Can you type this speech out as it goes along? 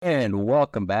And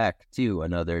welcome back to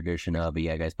another edition of the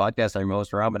Yeah Guys podcast. I'm your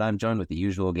host, Rob, and I'm joined with the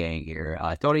usual gang here.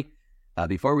 Tony,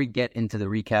 before we get into the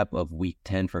recap of Week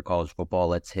 10 for college football,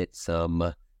 let's hit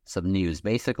some news.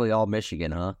 Basically all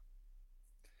Michigan, huh?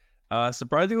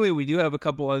 Surprisingly, we do have a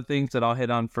couple other things that I'll hit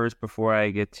on first before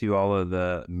I get to all of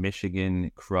the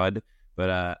Michigan crud.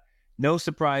 But no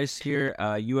surprise here.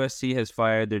 USC has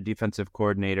fired their defensive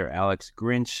coordinator, Alex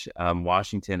Grinch.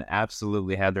 Washington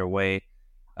absolutely had their way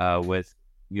with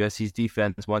USC's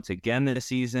defense once again this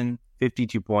season,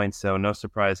 52 points. So no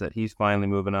surprise that he's finally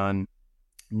moving on.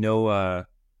 No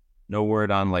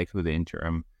word on like who the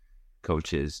interim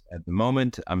coach is at the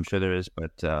moment. I'm sure there is,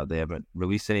 but they haven't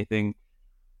released anything.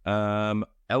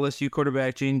 LSU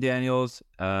quarterback Gene Daniels,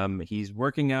 he's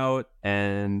working out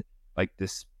and like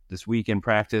this week in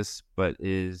practice, but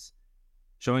is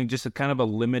showing just a kind of a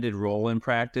limited role in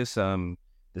practice.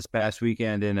 This past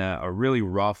weekend in a really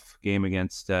rough game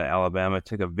against Alabama,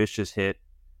 took a vicious hit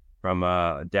from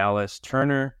Dallas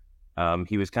Turner.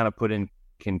 He was kind of put in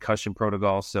concussion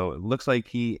protocol, so it looks like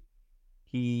he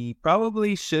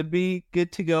probably should be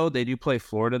good to go. They do play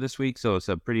Florida this week, so it's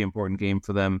a pretty important game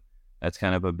for them. That's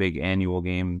kind of a big annual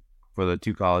game for the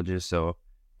two colleges, so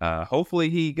hopefully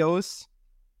he goes.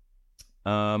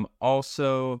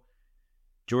 Also,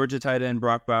 Georgia tight end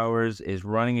Brock Bowers is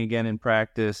running again in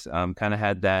practice. Kind of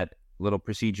had that little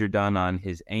procedure done on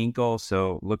his ankle,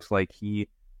 so looks like he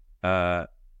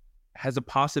has a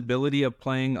possibility of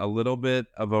playing a little bit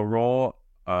of a role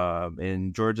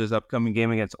in Georgia's upcoming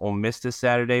game against Ole Miss this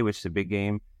Saturday, which is a big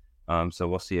game. So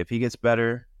we'll see if he gets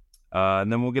better. And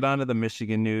then we'll get on to the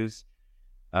Michigan news.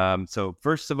 So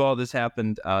first of all, this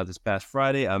happened this past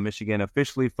Friday. Michigan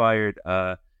officially fired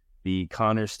the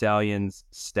Connor Stallions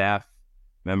staff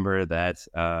member that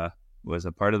was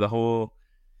a part of the whole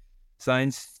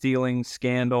sign stealing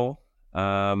scandal.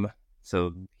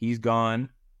 So he's gone.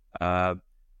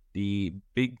 The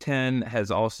Big Ten has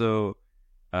also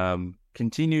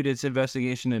continued its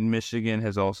investigation, and Michigan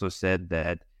has also said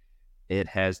that it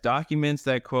has documents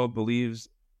that, quote, believes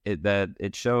that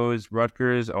it shows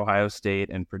Rutgers, Ohio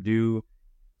State, and Purdue,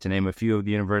 to name a few of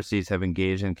the universities, have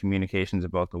engaged in communications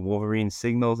about the Wolverine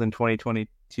signals in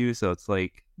 2022. So it's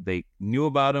like they knew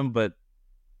about them, but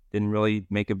didn't really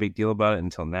make a big deal about it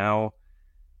until now.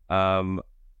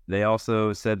 They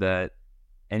also said that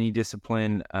any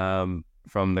discipline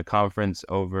from the conference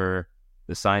over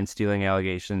the sign stealing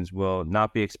allegations will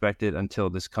not be expected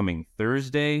until this coming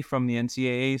Thursday from the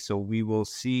NCAA. So we will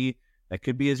see. That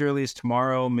could be as early as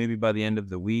tomorrow, maybe by the end of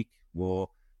the week.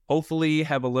 We'll hopefully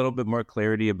have a little bit more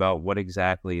clarity about what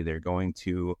exactly they're going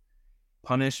to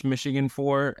punish Michigan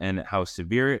for and how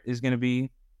severe it is going to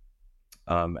be.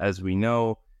 As we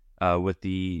know, with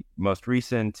the most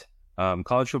recent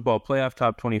college football playoff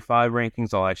top 25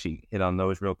 rankings, I'll actually hit on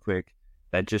those real quick.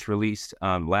 That just released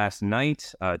last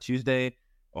night, Tuesday.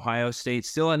 Ohio State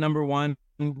still at number one.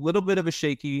 A little bit of a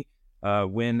shaky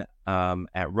win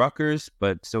at Rutgers,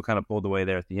 but still kind of pulled away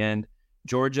there at the end.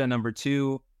 Georgia, number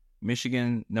two.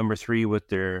 Michigan, number three, with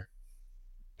their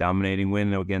dominating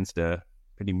win against a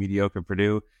pretty mediocre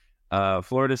Purdue.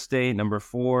 Florida State, number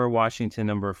four. Washington,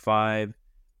 number five.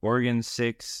 Oregon,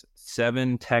 6.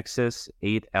 7, Texas.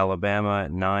 8, Alabama.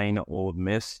 9, Ole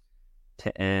Miss.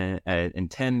 And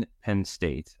 10, Penn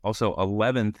State. Also,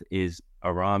 11th is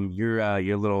Aram,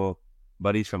 your little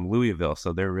buddies from Louisville.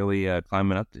 So they're really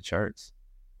climbing up the charts.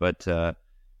 But,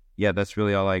 yeah, that's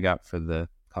really all I got for the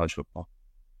college football.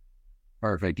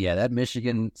 Perfect. Yeah, that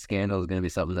Michigan scandal is going to be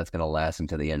something that's going to last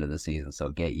until the end of the season. So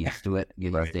get used to it.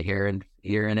 Get used to hearing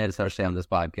it, especially on this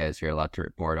podcast. Here, a lot to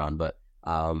report on. But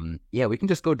yeah, we can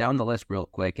just go down the list real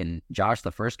quick. And Josh,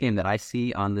 the first game that I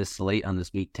see on this slate on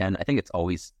this Week 10, I think it's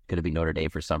always going to be Notre Dame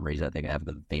for some reason. I think I have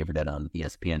them favored on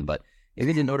ESPN. But it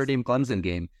is a Notre Dame Clemson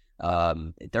game.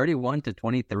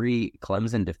 31-23,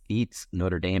 Clemson defeats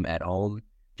Notre Dame at home.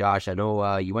 Josh, I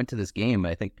know you went to this game.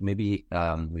 I think maybe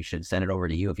we should send it over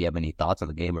to you if you have any thoughts on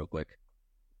the game real quick.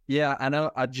 Yeah, I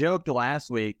know. I joked last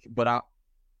week, but I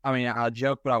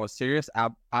joked, but I was serious.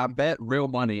 I bet real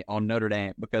money on Notre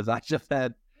Dame because I just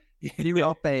had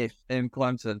huge faith in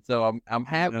Clemson. So I'm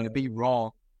happy to be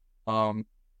wrong. The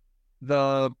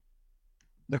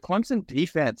Clemson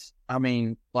defense,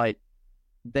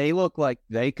 they look like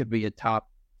they could be a top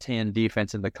 10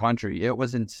 defense in the country. It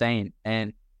was insane.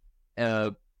 And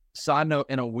side note,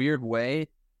 in a weird way,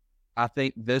 I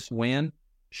think this win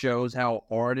shows how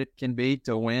hard it can be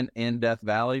to win in Death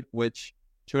Valley, which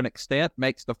to an extent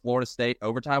makes the Florida State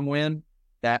overtime win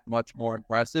that much more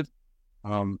impressive.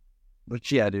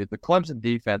 But yeah, dude, the Clemson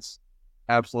defense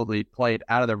absolutely played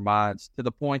out of their minds to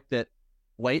the point that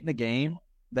late in the game,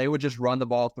 they would just run the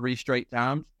ball 3 straight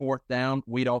times. 4th down,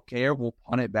 we don't care. We'll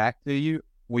punt it back to you.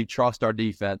 We trust our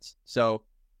defense. So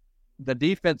the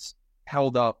defense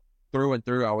held up through and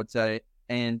through, I would say.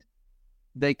 And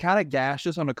they kind of gashed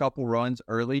us on a couple runs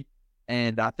early.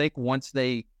 And I think once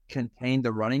they contained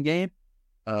the running game,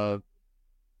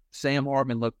 Sam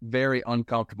Hartman looked very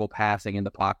uncomfortable passing in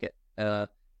the pocket.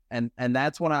 And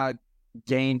that's when I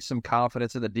gained some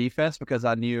confidence in the defense, because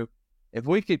I knew if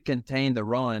we could contain the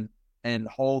run and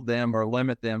hold them or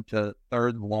limit them to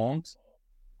 3rd and longs,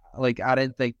 like, I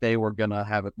didn't think they were going to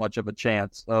have much of a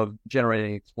chance of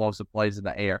generating explosive plays in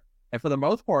the air. And for the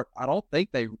most part, I don't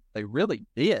think they really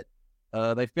did.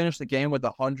 They finished the game with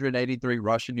 183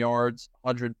 rushing yards,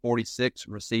 146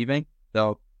 receiving.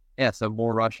 So, yeah, so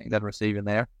more rushing than receiving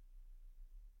there.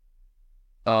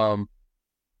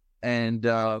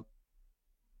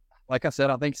 Like I said,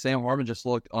 I think Sam Hartman just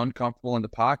looked uncomfortable in the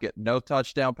pocket. No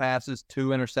touchdown passes, 2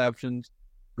 interceptions.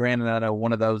 Granted, I know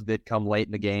one of those did come late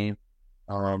in the game.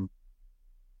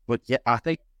 But yeah, I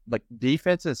think like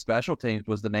defense and special teams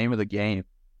was the name of the game.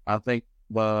 I think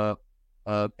Aiden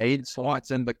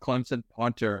Swanson, the Clemson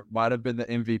punter, might have been the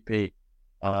MVP.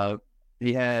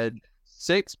 He had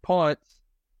 6 punts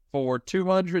for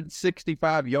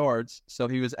 265 yards, so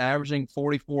he was averaging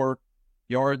 44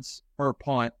 yards per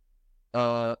punt.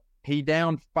 He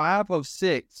downed 5 of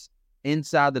 6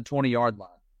 inside the 20-yard line.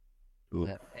 Ooh.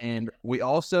 And we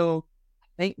also,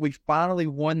 I think we finally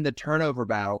won the turnover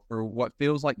battle for what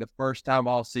feels like the first time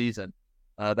all season.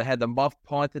 They had the muff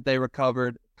punt that they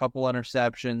recovered, a couple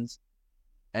interceptions,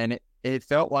 and it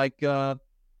felt like I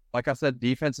said,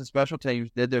 defense and special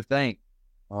teams did their thing.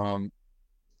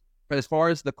 But as far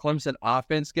as the Clemson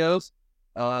offense goes,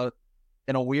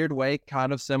 in a weird way,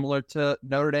 kind of similar to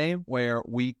Notre Dame, where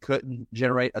we couldn't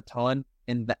generate a ton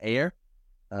in the air.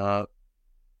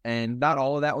 And not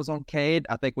all of that was on Cade.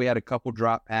 I think we had a couple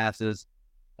drop passes,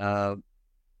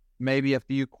 maybe a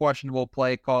few questionable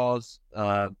play calls,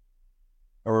 or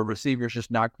receivers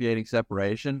just not creating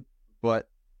separation. But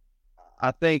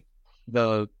I think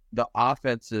the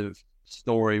offensive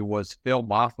story was Phil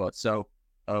Maffa. So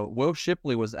Will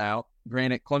Shipley was out.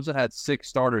 Granted, Clemson had 6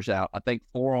 starters out. I think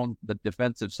 4 on the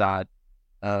defensive side,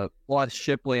 plus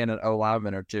Shipley and an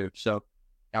O-lineman or 2. So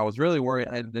I was really worried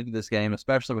heading into this game,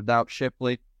 especially without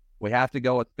Shipley. We have to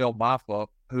go with Phil Maffa,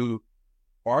 who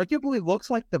arguably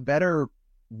looks like the better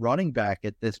running back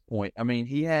at this point. I mean,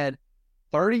 he had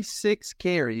 36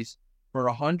 carries for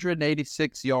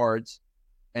 186 yards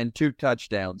and 2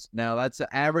 touchdowns. Now, that's an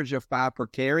average of 5 per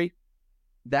carry.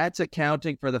 That's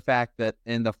accounting for the fact that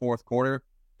in the 4th quarter,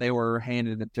 they were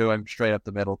handing it to him straight up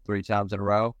the middle 3 times in a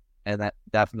row, and that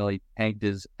definitely tanked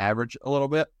his average a little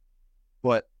bit.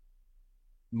 But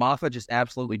Maffa just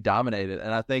absolutely dominated,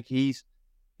 and I think he's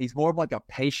more of like a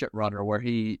patient runner, where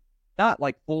he not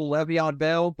like full Le'Veon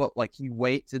Bell, but like he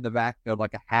waits in the backfield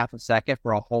like a half a second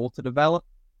for a hole to develop,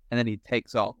 and then he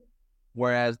takes off.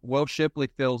 Whereas Will Shipley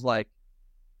feels like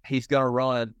he's going to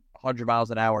run 100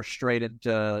 miles an hour straight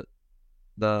into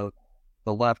the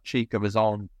left cheek of his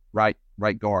own right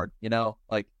guard, you know,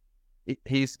 like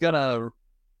he's gonna,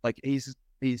 like he's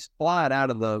flying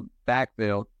out of the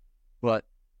backfield, but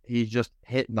he's just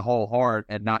hitting the hole hard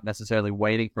and not necessarily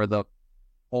waiting for the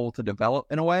hole to develop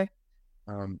in a way.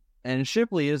 And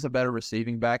Shipley is a better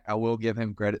receiving back. I will give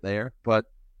him credit there, but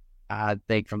I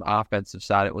think from the offensive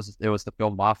side, it was the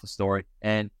Phil Maffa story,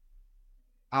 and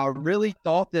I really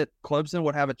thought that Clemson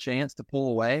would have a chance to pull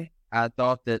away. I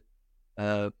thought that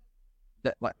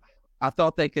I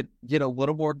thought they could get a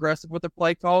little more aggressive with their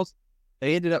play calls.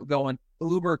 They ended up going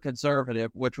uber conservative,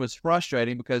 which was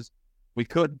frustrating because we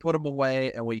couldn't put them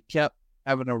away, and we kept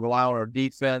having to rely on our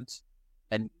defense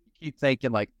and keep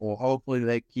thinking like, well, hopefully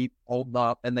they keep holding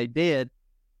up, and they did.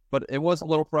 But it was a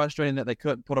little frustrating that they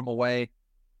couldn't put them away.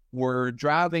 We're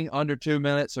driving under 2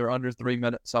 minutes or under 3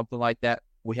 minutes, something like that.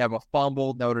 We have a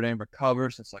fumble. Notre Dame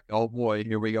recovers. It's like, oh boy,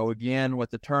 here we go again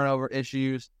with the turnover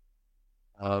issues.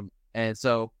 And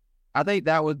so I think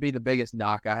that would be the biggest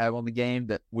knock I have on the game,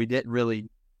 that we didn't really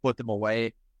put them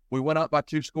away. We went up by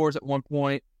 2 scores at one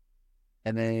point,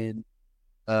 and then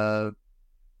I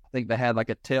think they had like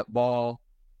a tip ball,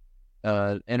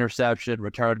 interception,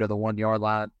 return to the 1-yard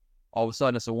line. All of a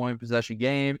sudden, it's a 1-possession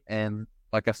game, and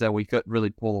like I said, we couldn't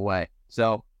really pull away.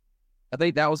 So I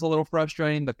think that was a little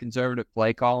frustrating, the conservative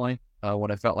play calling, when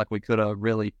it felt like we could have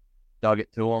really dug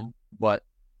it to them. But,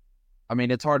 I mean,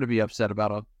 it's hard to be upset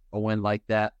about a win like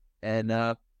that. And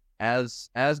as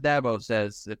Dabo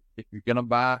says, if you're going to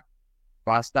buy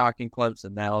stock in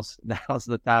Clemson, now's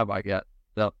the time, I guess.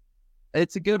 So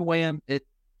it's a good win. It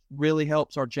really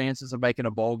helps our chances of making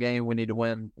a bowl game. We need to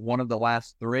win one of the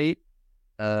last 3.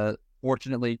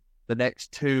 Fortunately, the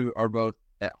next two are both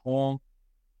at home.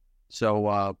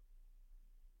 So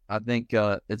I think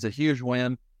it's a huge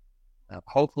win,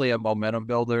 hopefully a momentum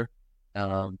builder.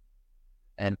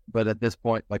 But at this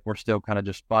point, like, we're still kind of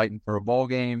just fighting for a bowl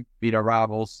game, beat our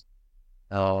rivals.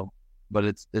 But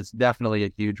it's definitely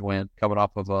a huge win coming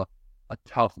off of a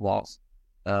tough loss.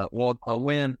 A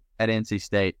win at NC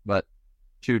State, but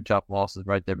two tough losses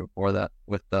right there before that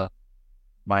with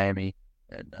Miami.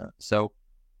 And so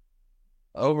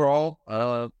overall,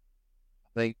 I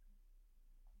think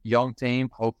young team,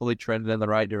 hopefully trending in the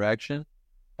right direction.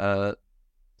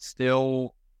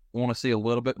 Still want to see a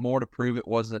little bit more to prove it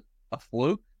wasn't a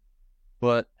fluke,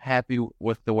 but happy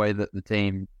with the way that the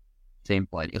team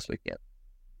played this weekend.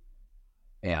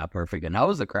 Yeah, perfect. And how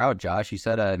was the crowd, Josh? You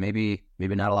said maybe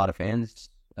not a lot of fans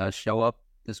show up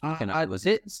this weekend. I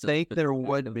didn't think there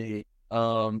would be,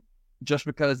 just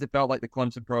because it felt like the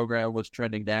Clemson program was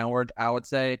trending downward. I would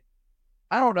say,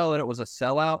 I don't know that it was a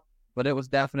sellout, but it was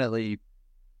definitely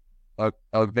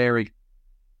a very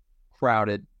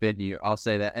crowded venue. I'll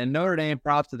say that. And Notre Dame,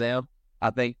 props to them. I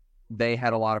think they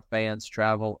had a lot of fans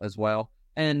travel as well.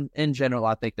 And in general,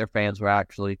 I think their fans were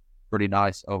actually pretty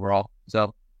nice overall.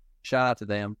 So shout out to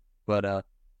them. But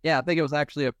yeah, I think it was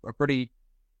actually a pretty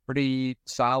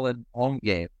solid home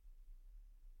game.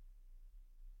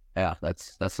 Yeah,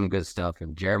 that's some good stuff.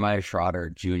 And Jeremiah Schroeder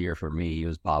Jr. for me, he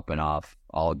was popping off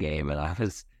all game, and I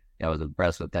was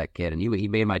impressed with that kid. And he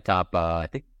made my top I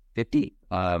think 50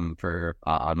 for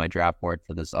on my draft board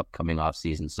for this upcoming off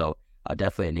season. So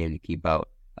definitely a name to keep to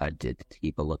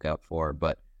keep a lookout for.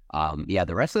 But yeah,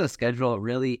 the rest of the schedule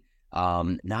really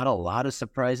not a lot of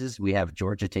surprises. We have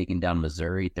Georgia taking down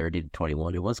Missouri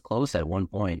 30-21. It was close at one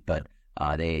point, but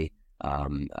they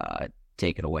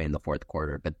take it away in the fourth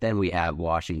quarter. But then we have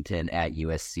Washington at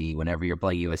USC. Whenever you're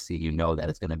playing USC, you know that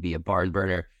it's going to be a barn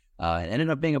burner. It ended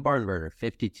up being a barn burner,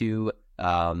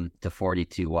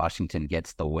 52-42. Washington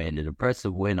gets the win, an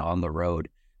impressive win on the road,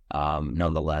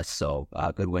 nonetheless. So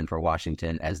a good win for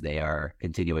Washington as they are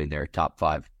continuing their top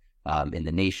 5 in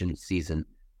the nation season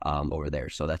over there.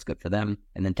 So that's good for them.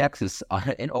 And then Texas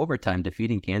in overtime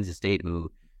defeating Kansas State,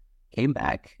 who came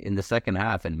back in the second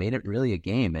half and made it really a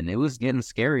game. And it was getting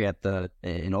scary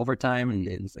in overtime and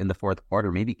in the fourth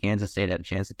quarter. Maybe Kansas State had a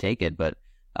chance to take it, but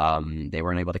they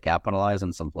weren't able to capitalize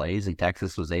on some plays, and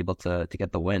Texas was able to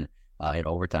get the win in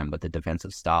overtime with the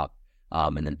defensive stop.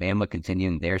 And then Bama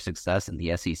continuing their success in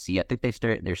the SEC. I think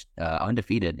they're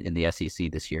undefeated in the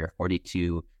SEC this year,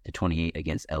 42-28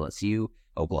 against LSU.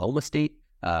 Oklahoma State,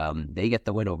 they get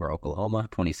the win over Oklahoma,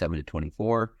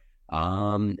 27-24.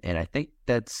 And I think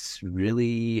that's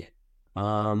really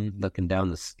looking down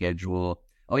the schedule.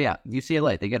 Oh yeah,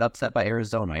 UCLA, they get upset by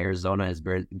Arizona. Arizona has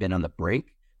been on the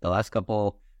break the last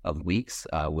couple of weeks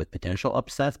with potential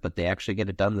upsets, but they actually get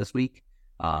it done this week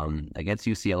against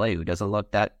UCLA, who doesn't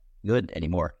look that good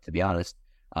anymore, to be honest.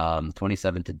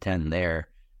 27-10 there.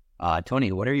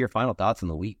 Tony, what are your final thoughts on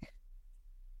the week?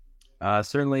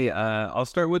 Certainly, I'll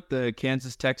start with the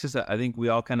Kansas-Texas. I think we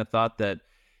all kind of thought that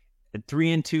at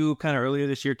 3-2 kind of earlier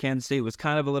this year, Kansas State was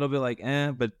kind of a little bit like,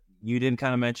 but you did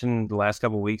kind of mention the last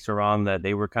couple of weeks around that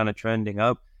they were kind of trending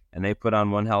up, and they put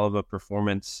on one hell of a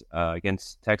performance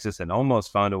against Texas and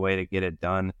almost found a way to get it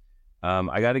done.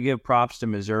 I got to give props to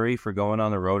Missouri for going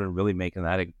on the road and really making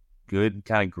that a good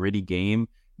kind of gritty game,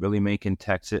 really making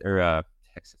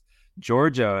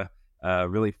Georgia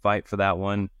really fight for that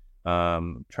one.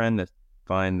 Trying to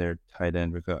find their tight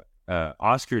end,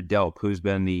 Oscar Delp, who's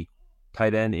been the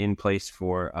tight end in place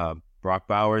for Brock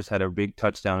Bowers, had a big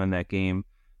touchdown in that game,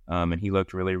 and he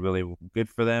looked really, really good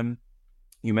for them.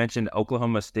 You mentioned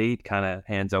Oklahoma State kind of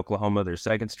hands Oklahoma their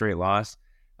second straight loss.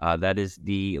 That is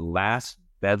the last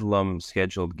Bedlam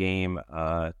scheduled game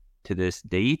to this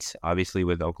date, obviously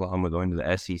with Oklahoma going to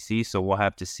the SEC. So we'll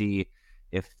have to see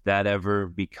if that ever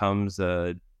becomes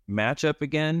a matchup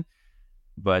again.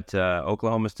 But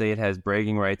Oklahoma State has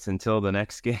bragging rights until the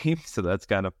next game, so that's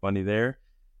kind of funny there.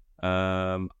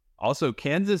 Also,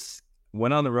 Kansas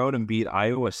went on the road and beat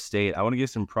Iowa State. I want to give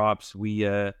some props. We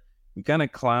kind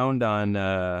of clowned on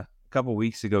a couple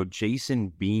weeks ago Jason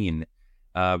Bean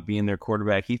being their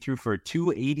quarterback. He threw for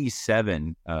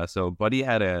 287. So Buddy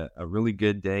had a really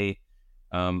good day.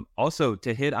 Also,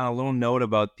 to hit on a little note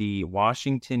about the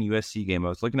Washington USC game, I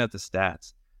was looking at the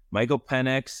stats. Michael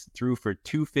Penix threw for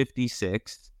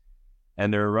 256,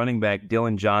 and their running back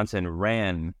Dylan Johnson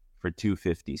ran for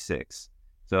 256.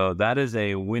 So that is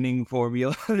a winning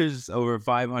formula. There's over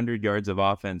 500 yards of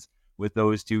offense with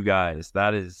those two guys.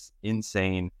 That is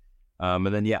insane. And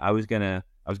then I was gonna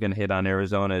hit on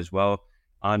Arizona as well.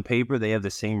 On paper, they have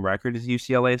the same record as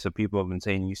UCLA, so people have been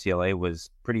saying UCLA was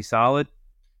pretty solid.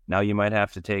 Now you might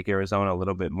have to take Arizona a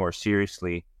little bit more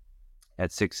seriously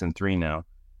at 6-3 now.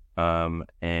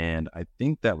 And I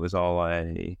think that was all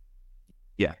I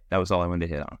wanted to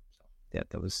hit on. So, yeah,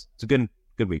 it's a good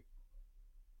week.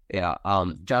 Yeah.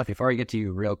 Josh, before I get to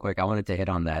you real quick, I wanted to hit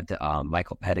on that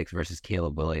Michael Penix versus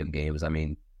Caleb Williams games. I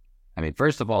mean,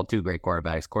 first of all, two great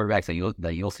quarterbacks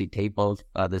that you'll see tape of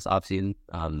this offseason.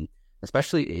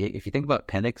 Especially if you think about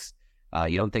Penix,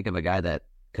 you don't think of a guy that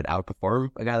could outperform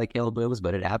a guy like Caleb Williams,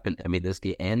 but it happened. I mean, this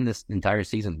entire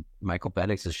season, Michael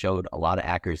Penix has showed a lot of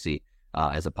accuracy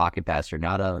as a pocket passer,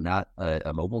 not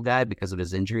a mobile guy because of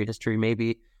his injury history,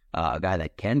 maybe a guy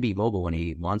that can be mobile when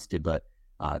he wants to, but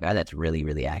a guy that's really,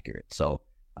 really accurate. So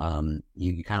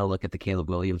you kind of look at the Caleb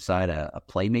Williams side, a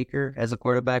playmaker as a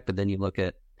quarterback, but then you look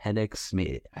at Penix.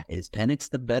 Is Penix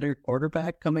the better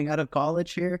quarterback coming out of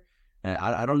college here?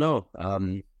 I don't know.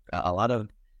 A lot of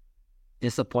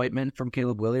disappointment from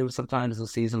Caleb Williams sometimes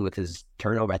this season with his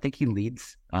turnover. I think he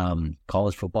leads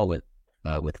college football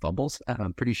with fumbles,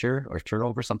 I'm pretty sure, or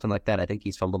turnover, something like that. I think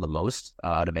he's fumbled the most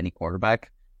out of any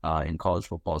quarterback in college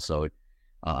football. So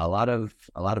a lot of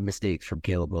mistakes from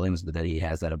Caleb Williams, but then he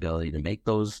has that ability to make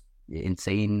those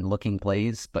insane looking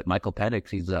plays. But Michael Penix,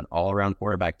 he's an all around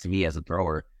quarterback to me as a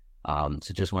thrower.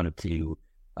 So just wanted to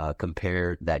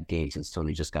compare that game since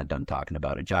Tony just got done talking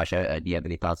about it. Josh, do you have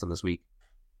any thoughts on this week?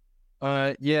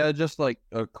 Yeah, just like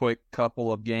a quick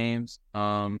couple of games.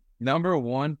 Number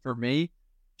one for me,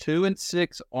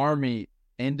 2-6 Army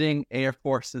ending Air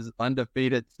Force's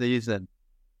undefeated season.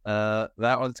 That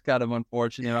was kind of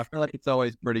unfortunate. I feel like it's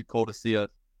always pretty cool to see a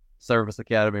service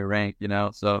academy rank,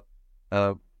 so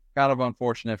kind of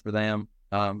unfortunate for them.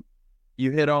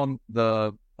 You hit on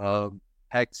the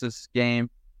Texas game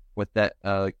with that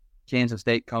Kansas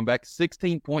State comeback,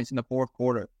 16 points in the fourth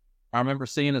quarter. I remember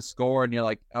seeing a score and you're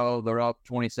like, oh, they're up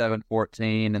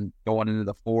 27-14 and going into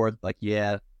the fourth. Like,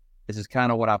 yeah, this is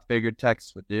kind of what I figured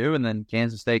Texas would do. And then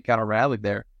Kansas State kind of rallied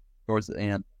there towards the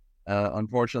end.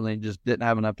 Unfortunately, just didn't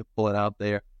have enough to pull it out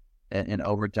there in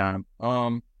overtime.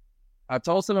 I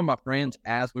told some of my friends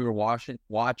as we were watching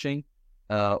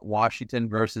Washington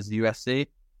versus USC,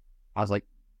 I was like,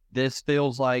 this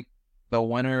feels like the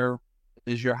winner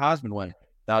is your Heisman winner.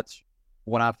 That's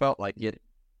what I felt like it.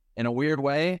 In a weird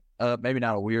way, maybe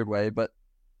not a weird way, but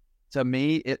to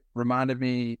me, it reminded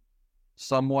me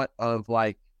somewhat of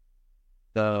like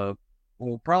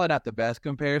probably not the best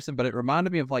comparison, but it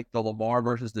reminded me of like the Lamar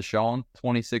versus Deshaun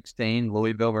 2016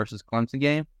 Louisville versus Clemson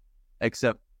game,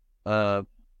 except Clemson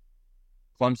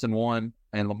won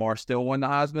and Lamar still won the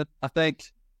Heisman, I think.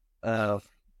 So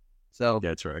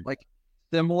that's right. Like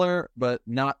similar, but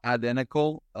not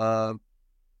identical.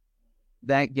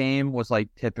 That game was like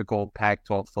typical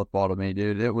Pac-12 football to me,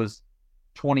 dude. It was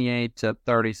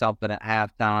 28-30 something at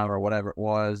halftime or whatever it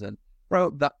was, and bro,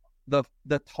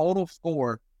 the total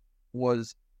score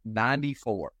was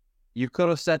 94. You could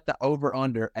have set the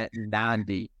over/under at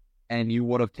 90, and you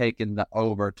would have taken the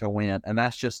over to win, and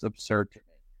that's just absurd to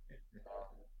me.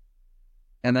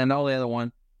 And then all the other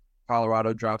one,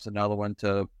 Colorado drops another one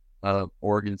to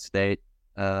Oregon State.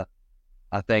 I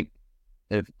think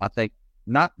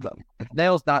not the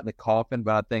nail's not in the coffin,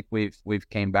 but I think we've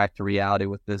came back to reality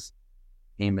with this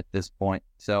team at this point.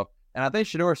 So, and I think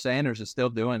Shedeur Sanders is still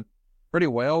doing pretty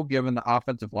well given the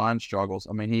offensive line struggles.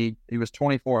 I mean, he was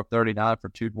 24 of 39 for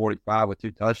 245 with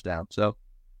 2 touchdowns. So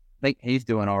I think he's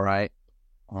doing all right.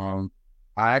 I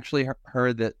actually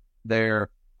heard that their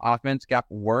offense got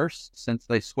worse since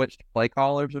they switched play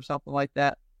callers or something like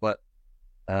that. But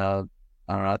I don't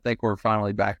know. I think we're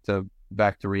finally back to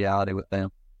reality with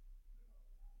them.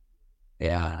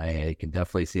 Yeah, I can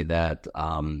definitely see that.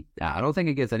 I don't think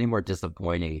it gets any more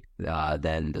disappointing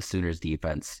than the Sooners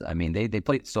defense. I mean, they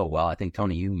played so well. I think,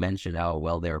 Tony, you mentioned how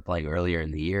well they were playing earlier in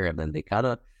the year, and then they kind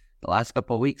of, the last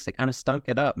couple of weeks, they kind of stunk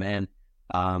it up, man.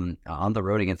 On the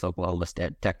road against Oklahoma,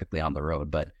 technically on the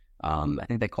road, but I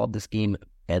think they called this game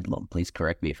Bedlam. Please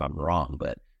correct me if I'm wrong,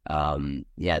 but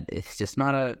yeah, it's just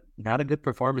not a good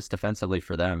performance defensively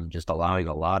for them, just allowing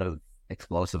a lot of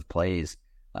explosive plays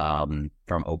from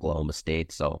Oklahoma State.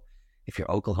 So if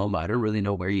you're Oklahoma, I don't really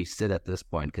know where you sit at this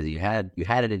point, because you had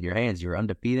it in your hands. You were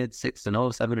undefeated, 6-0,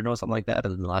 7-0, something like that,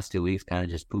 and in the last 2 weeks kind of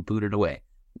just poo-pooed it away.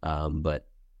 But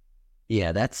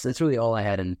yeah, that's really all I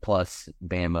had. And plus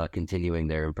Bama continuing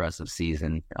their impressive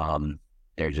season.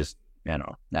 They're just, I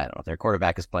don't know, their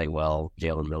quarterback is playing well.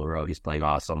 Jalen Milroe, he's playing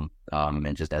awesome.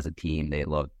 And just as a team, they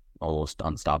look almost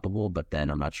unstoppable, but then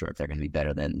I'm not sure if they're going to be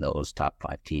better than those top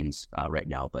 5 teams right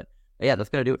now. But yeah, that's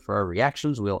going to do it for our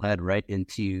reactions. We'll head right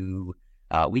into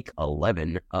week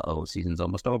 11. Season's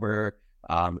almost over.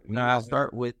 We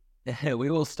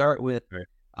will start with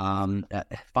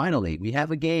Finally, we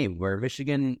have a game where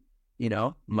Michigan,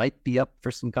 might be up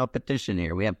for some competition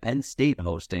here. We have Penn State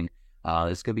hosting.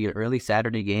 This could be an early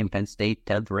Saturday game. Penn State,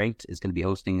 10th ranked, is going to be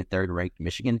hosting the 3rd ranked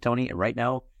Michigan, Tony. And right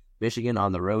now, Michigan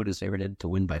on the road is favored to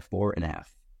win by 4.5.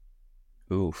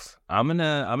 Oof. I'm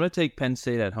gonna take Penn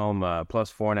State at home,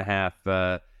 plus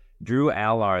 4.5. Drew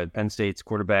Allard, Penn State's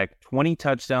quarterback, 20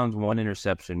 touchdowns, 1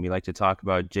 interception. We like to talk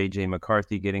about J.J.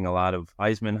 McCarthy getting a lot of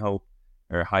Heisman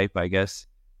hype, I guess.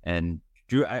 And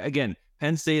Drew, again,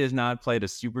 Penn State has not played a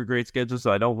super great schedule, so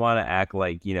I don't want to act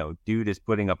like, dude is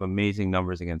putting up amazing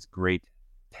numbers against great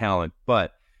talent.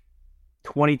 But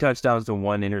 20 touchdowns to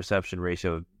 1 interception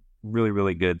ratio, really,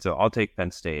 really good. So I'll take Penn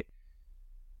State.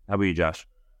 How about you, Josh?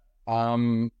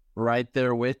 Right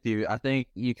there with you. I think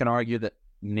you can argue that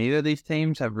neither of these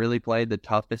teams have really played the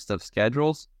toughest of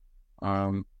schedules.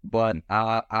 But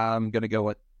I'm going to go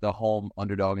with the home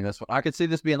underdog in this one. I could see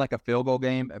this being like a field goal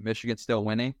game and Michigan still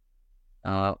winning.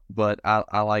 But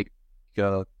I like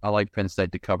Penn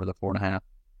State to cover the 4.5.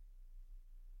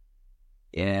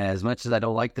 Yeah, as much as I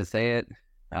don't like to say it,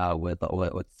 with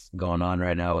what's going on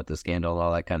right now with the scandal and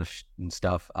all that kind of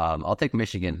stuff, I'll take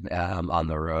Michigan on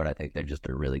the road. I think they're just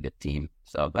a really good team.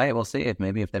 So, hey, we'll see. If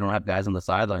they don't have guys on the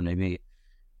sideline, maybe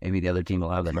the other team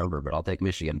will have the number. But I'll take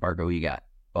Michigan. Parker, who you got?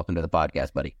 Welcome to the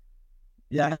podcast, buddy.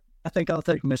 Yeah, I think I'll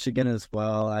take Michigan as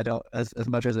well. I don't, as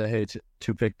much as I hate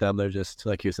to pick them, they're just,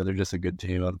 like you said, they're just a good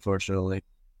team, unfortunately.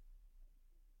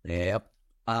 Yep.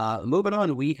 Moving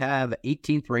on, we have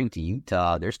 18th ranked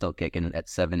Utah. They're still kicking at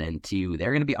 7-2.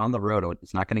 They're going to be on the road.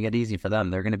 It's not going to get easy for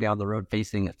them. They're going to be on the road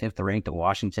facing 5th ranked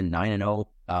Washington, 9-0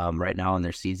 right now in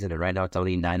their season, and right now it's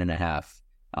only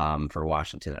 9.5 for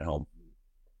Washington at home.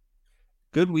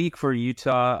 Good week for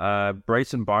Utah.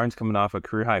 Bryson Barnes coming off a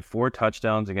career high 4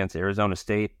 touchdowns against Arizona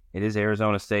State. It is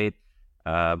Arizona State,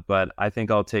 but I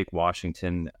think I'll take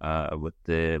Washington with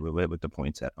the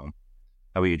points at home.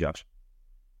 How about you, Josh?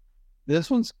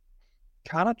 This one's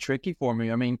kind of tricky for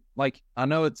me. I mean, I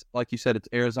know it's like you said, it's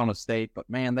Arizona State, but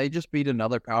man, they just beat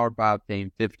another Power 5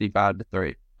 team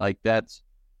 55-3. That's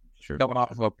coming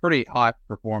off of a pretty high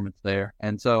performance there,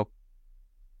 and so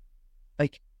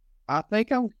I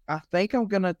think I'm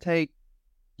gonna take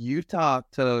Utah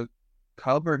to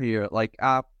cover here.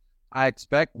 I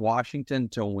expect Washington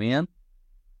to win,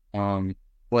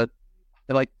 but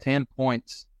they're 10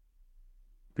 points.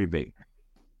 Pretty big.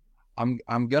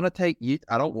 I'm gonna take Utah.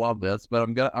 I don't love this, but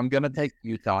I'm gonna take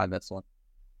Utah in this one.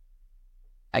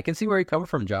 I can see where you come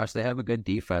from, Josh. They have a good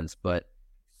defense, but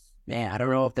man, I don't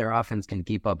know if their offense can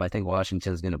keep up. I think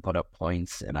Washington's going to put up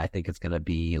points, and I think it's going to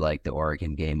be like the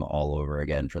Oregon game all over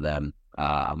again for them.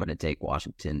 I'm going to take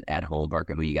Washington at home.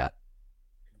 Parker, who you got?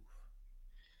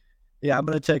 Yeah, I'm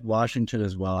going to take Washington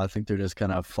as well. I think they're just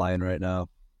kind of flying right now.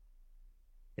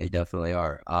 They definitely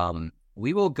are.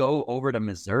 We will go over to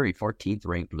Missouri, 14th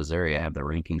ranked Missouri. I have the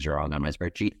rankings wrong on my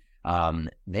spreadsheet.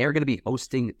 They're going to be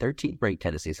hosting 13th ranked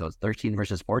Tennessee, so it's 13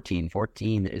 versus 14.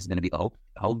 14 is going to be the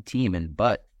home team,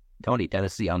 but Tony,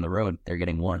 Tennessee on the road, they're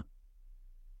getting 1.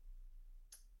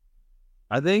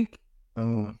 I think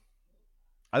I'll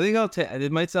take.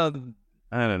 It might sound,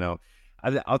 I don't know.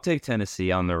 I'll take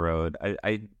Tennessee on the road.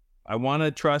 I want to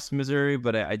trust Missouri,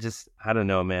 but I don't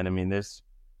know, man. I mean, there's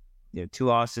 2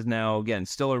 losses now. Again,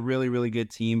 still a really, really good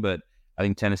team, but I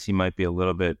think Tennessee might be a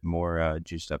little bit more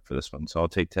juiced up for this one. So I'll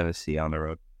take Tennessee on the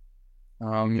road.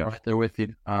 Right there with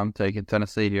you. I'm taking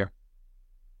Tennessee here.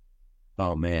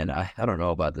 Oh man, I don't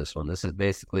know about this one. This is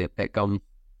basically a pick 'em.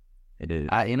 It is.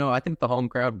 I think the home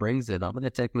crowd brings it. I'm going to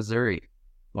take Missouri.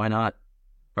 Why not?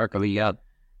 Parker, what you got?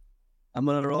 I'm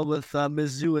going to roll with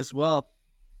Mizzou as well.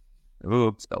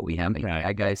 Ooh, so we have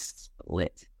a guy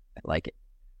split. I like it.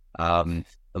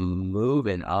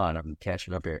 Moving on. I'm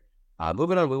catching up here.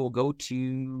 Moving on, we will go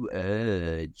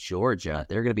to Georgia.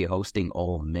 They're going to be hosting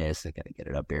Ole Miss. I got to get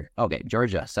it up here. Okay,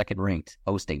 Georgia, 2nd ranked,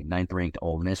 hosting 9th ranked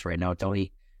Ole Miss right now.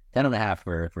 Tony,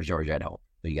 10.5 for Georgia at home.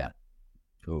 What you got?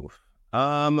 Oof.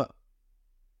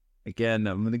 Again,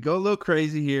 I'm going to go a little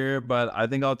crazy here, but I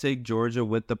think I'll take Georgia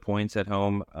with the points at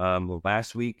home.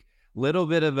 Last week, little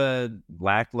bit of a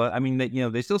lackluster. I mean,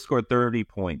 they still scored 30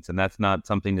 points, and that's not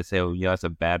something to say, oh, yeah, that's a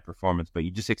bad performance, but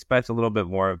you just expect a little bit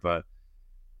more of a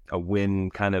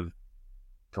win kind of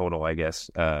total, I guess.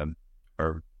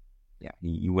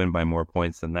 You win by more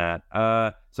points than that.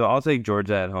 So I'll take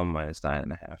Georgia at home minus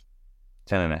 9.5.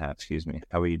 10.5, excuse me.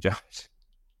 How about you, Josh?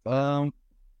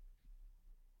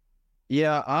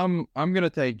 Yeah, I'm gonna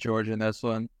take Georgia in this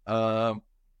one.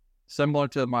 Similar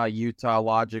to my Utah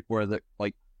logic, where they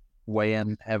weigh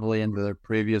in heavily into their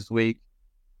previous week.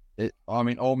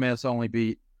 Ole Miss only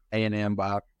beat A&M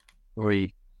by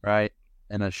 3, right,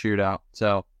 in a shootout.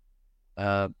 So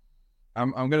I'm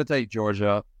going to take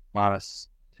Georgia minus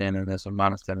 10 in this one,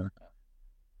 minus 10.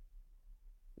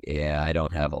 Yeah, I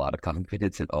don't have a lot of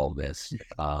confidence in Ole Miss,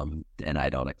 and I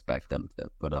don't expect them to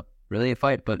put up really a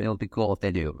fight, but it'll be cool if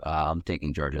they do. I'm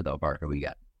taking Georgia, though. Parker, we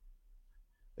got.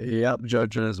 Yep,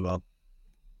 Georgia as well.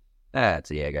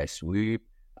 That's a yeah, guys. Sweep.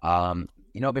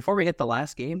 Before we hit the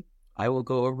last game, I will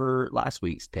go over last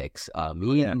week's picks.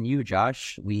 Me and you,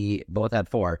 Josh, we both had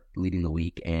 4 leading the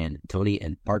week, and Tony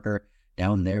and Parker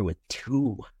down there with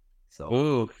 2.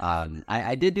 So,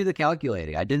 I did do the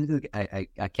calculating. I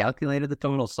calculated the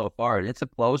total so far, and it's a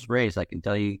close race. I can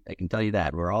tell you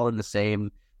that we're all in the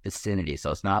same vicinity.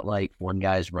 So it's not like one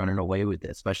guy's running away with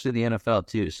it, especially the NFL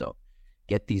too. So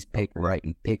get these picks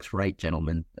right,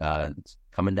 gentlemen. It's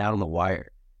coming down on the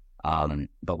wire.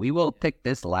 But we will pick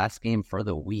this last game for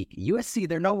the week. USC,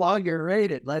 they're no longer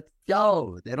rated. Let's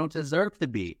go. They don't deserve to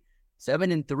be.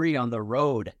 7-3 on the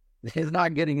road. It's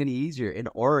not getting any easier in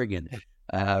Oregon.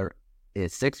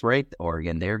 It's 6th ranked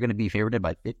Oregon. They're going to be favored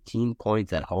by 15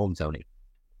 points at home, Tony.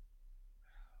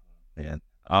 Man,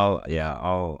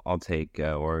 I'll take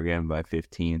Oregon by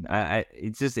 15.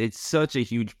 It's such a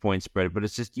huge point spread, but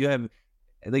it's just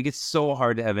it's so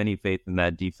hard to have any faith in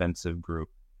that defensive group,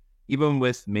 even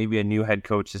with maybe a new head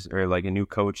coach or like a new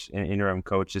coach, an interim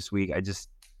coach this week.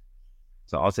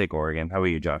 So I'll take Oregon. How about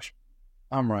you, Josh?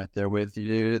 I'm right there with you,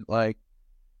 dude. Like,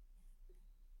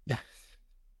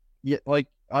 yeah, like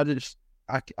I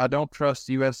don't trust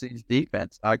USC's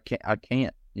defense. I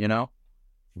can't.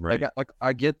 Right.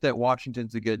 I get that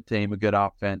Washington's a good team, a good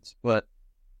offense, but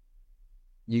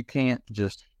you can't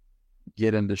just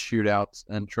get into shootouts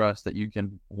and trust that you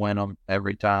can win them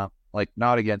every time. Like,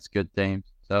 not against good teams.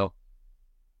 So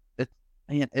it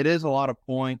is a lot of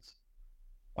points.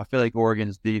 I feel like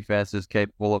Oregon's defense is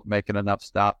capable of making enough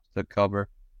stops to cover.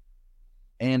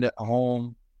 And at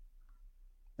home,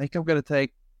 I think I'm going to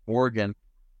take Oregon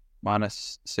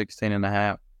minus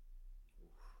 16.5.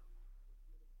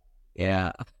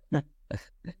 Yeah.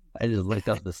 I just looked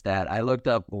up the stat. I looked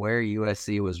up where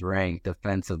USC was ranked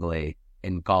defensively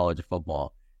in college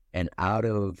football. And out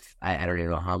of, I don't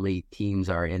even know how many teams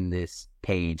are in this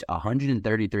page,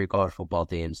 133 college football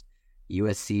teams,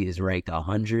 USC is ranked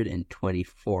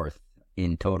 124th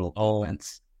in total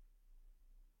offense.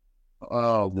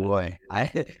 Oh, boy.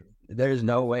 There's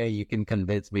no way you can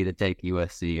convince me to take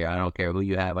USC. I don't care who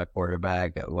you have at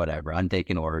quarterback, whatever. I'm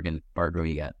taking Oregon. Parker,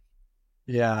 you got?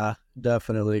 Yeah,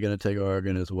 definitely going to take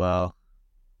Oregon as well.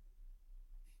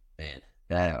 Man,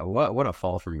 what a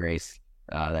fall from grace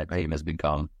that team has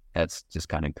become. That's just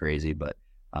kind of crazy. But,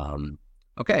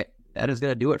 okay, that is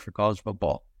going to do it for college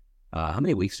football. How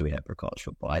many weeks do we have for college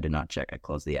football? I did not check. I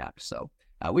closed the app. So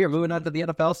we are moving on to the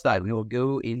NFL side. We will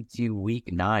go into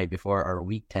week 9 before our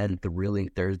week 10 thrilling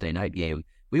Thursday night game.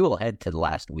 We will head to the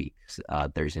last week's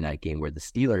Thursday night game where the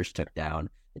Steelers took down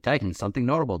the Titans. Something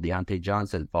notable, Deontay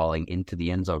Johnson falling into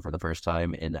the end zone for the first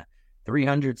time in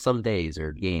 300 some days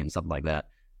or games, something like that.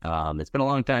 It's been a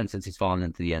long time since he's fallen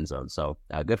into the end zone. So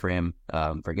good for him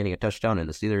for getting a touchdown, and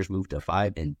the Steelers moved to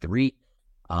 5-3.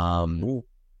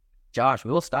 Josh,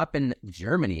 we will stop in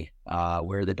Germany,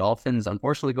 where the Dolphins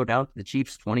unfortunately go down to the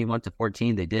Chiefs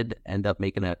 21-14. They did end up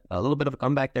making a little bit of a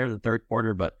comeback there in the third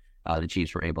quarter, but the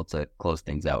Chiefs were able to close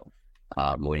things out,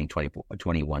 winning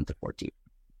 21-14.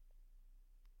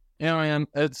 Yeah, man,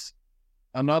 it's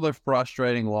another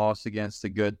frustrating loss against a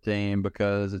good team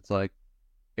because it's like,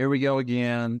 here we go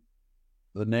again.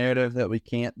 The narrative that we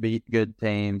can't beat good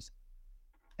teams,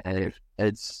 and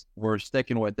we're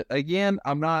sticking with it. Again,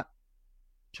 I'm not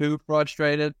too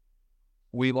frustrated.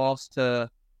 We lost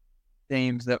to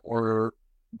teams that were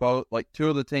both, like, 2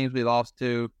 of the teams we lost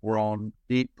to were on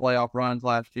deep playoff runs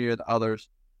last year. The others,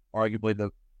 arguably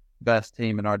the best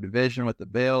team in our division with the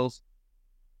Bills.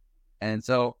 And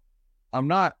so I'm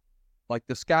not, like,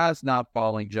 the sky's not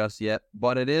falling just yet,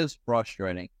 but it is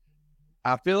frustrating.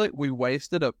 I feel like we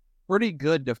wasted a pretty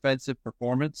good defensive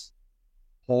performance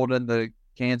holding the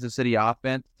Kansas City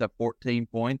offense to 14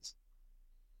 points.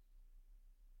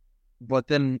 But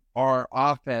then our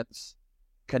offense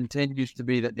continues to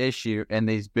be the issue in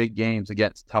these big games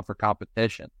against tougher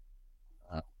competition.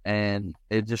 And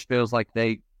it just feels like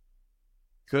they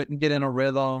couldn't get in a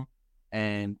rhythm.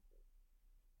 And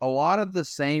a lot of the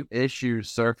same issues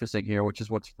surfacing here, which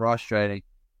is what's frustrating.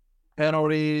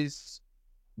 Penalties,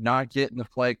 not getting the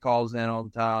play calls in on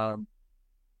time.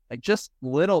 Like, just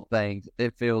little things,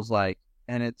 it feels like.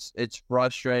 And it's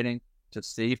frustrating to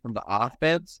see from the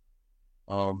offense.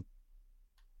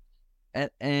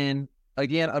 And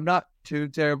again, I'm not too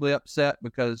terribly upset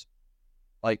because,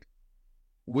 like,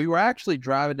 we were actually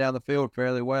driving down the field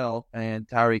fairly well, and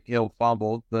Tyreek Hill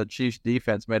fumbled. The Chiefs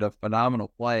defense made a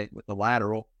phenomenal play with the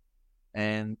lateral,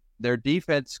 and their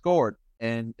defense scored.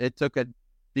 And it took a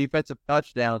defensive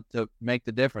touchdown to make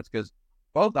the difference because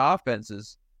both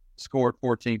offenses scored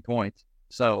 14 points.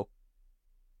 So,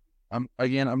 I'm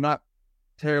not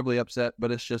terribly upset,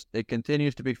 but it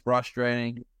continues to be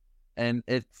frustrating. And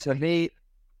to me,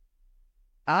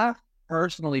 I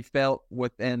personally felt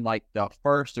within like the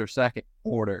first or second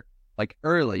quarter, like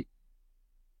early,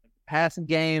 passing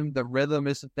game, the rhythm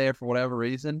isn't there for whatever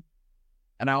reason.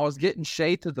 And I was getting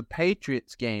shade to the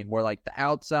Patriots game where like the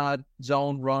outside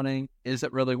zone running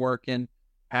isn't really working,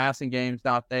 passing game's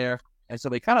not there. And so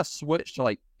they kind of switched to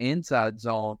like inside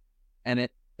zone, and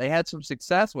they had some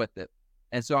success with it.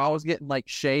 And so I was getting like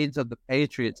shades of the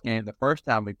Patriots game the first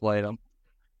time we played them.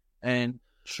 And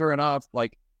sure enough,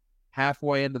 like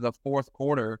halfway into the fourth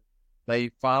quarter, they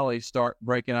finally start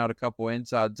breaking out a couple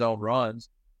inside zone runs,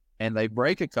 and they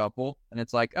break a couple, and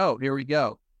it's like, oh, here we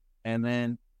go. And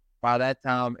then by that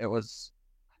time, it was,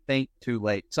 I think, too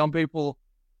late. Some people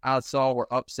I saw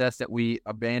were upset that we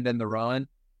abandoned the run.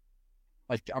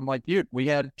 Like, I'm like, dude, we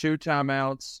had 2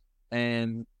 timeouts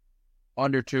and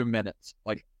under 2 minutes.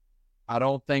 Like, I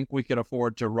don't think we could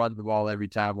afford to run the ball every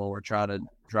time when we're trying to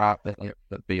drop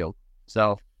the field.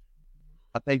 So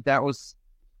I think that was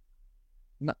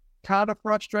kind of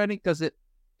frustrating because it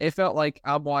felt like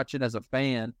I'm watching as a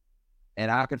fan, and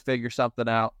I could figure something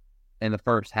out in the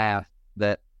first half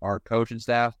that our coaching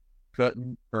staff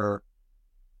couldn't for,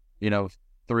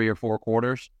 3 or 4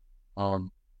 quarters.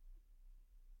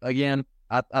 Again,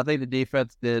 I think the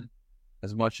defense did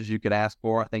as much as you could ask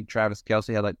for. I think Travis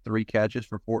Kelce had like 3 catches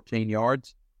for 14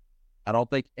 yards. I don't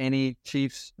think any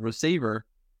Chiefs receiver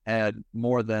had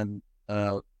more than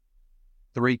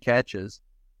 3 catches.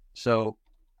 So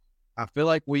I feel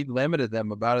like we limited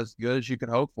them about as good as you could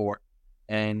hope for.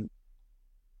 And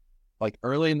like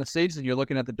early in the season, you're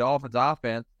looking at the Dolphins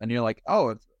offense and you're like,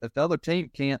 oh, if the other team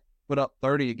can't put up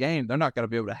 30 a game, they're not going to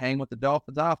be able to hang with the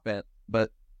Dolphins offense.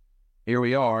 But here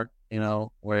we are,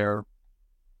 where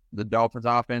the Dolphins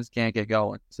offense can't get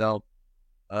going. So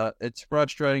it's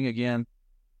frustrating again.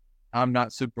 I'm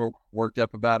not super worked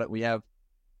up about it. We have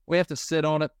to sit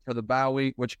on it for the bye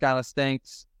week, which kind of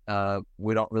stinks.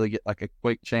 We don't really get like a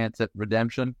quick chance at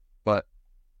redemption, but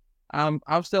I'm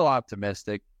still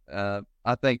optimistic.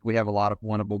 I think we have a lot of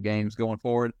winnable games going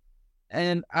forward.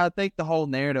 And I think the whole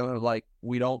narrative of like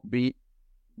we don't beat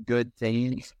good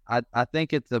teams, I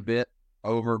think it's a bit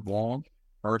overblown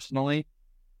personally.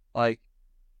 Like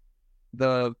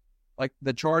the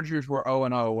Chargers were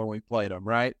 0-0 when we played them,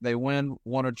 right? They win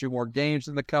 1 or 2 more games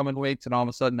in the coming weeks, and all of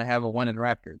a sudden they have a winning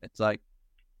record. It's like,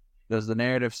 does the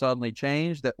narrative suddenly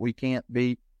change that we can't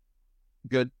beat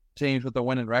good teams with a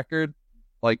winning record?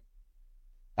 Like,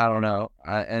 I don't know.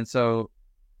 And so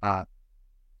I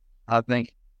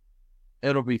think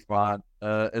it'll be fine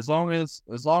as long as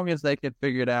they can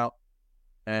figure it out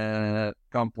and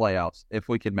come playoffs if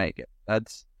we can make it.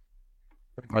 That's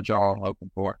pretty much all I'm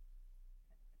hoping for.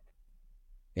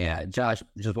 Yeah, Josh,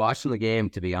 just watching the game,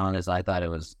 to be honest, I thought it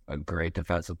was a great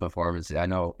defensive performance. I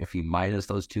know if you minus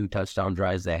those 2 touchdown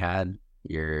drives they had,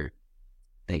 you're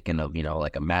thinking of,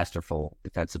 like a masterful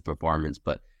defensive performance,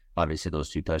 but obviously those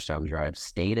 2 touchdown drives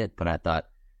stayed it. But I thought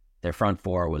their front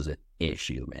 4 was an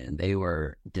issue, man. They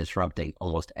were disrupting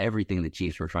almost everything the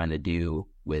Chiefs were trying to do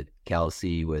with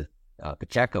Kelce, with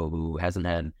Pacheco, who hasn't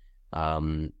had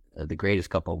the greatest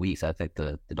couple of weeks. I think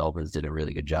the Dolphins did a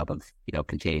really good job of,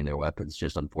 containing their weapons.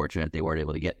 Just unfortunate they weren't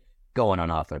able to get going on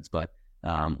offense. But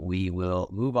we will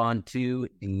move on to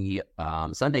the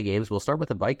Sunday games. We'll start with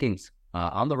the Vikings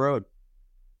on the road.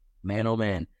 Man, oh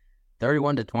man,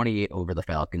 31-28 over the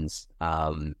Falcons.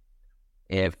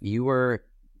 If you were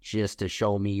just to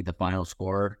show me the final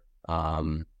score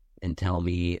and tell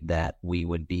me that we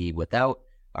would be without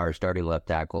our starting left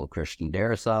tackle, Christian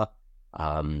Darrisaw,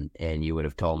 and you would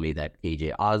have told me that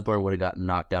KJ Osborne would have gotten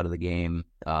knocked out of the game,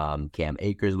 Cam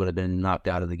Akers would have been knocked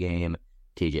out of the game,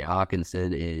 TJ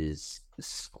Hawkinson is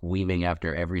squeaming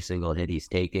after every single hit he's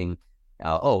taking,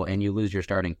 and you lose your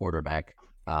starting quarterback,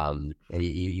 and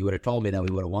you would have told me that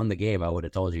we would have won the game, I would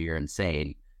have told you you're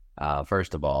insane,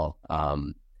 first of all.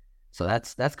 So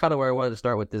that's kind of where I wanted to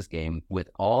start with this game. With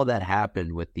all that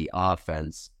happened with the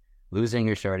offense, losing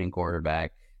your starting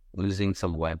quarterback, losing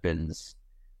some weapons,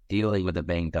 dealing with a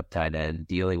banged-up tight end,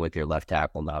 dealing with your left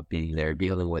tackle not being there,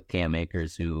 dealing with Cam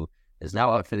Akers, who is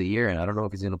now out for the year, and I don't know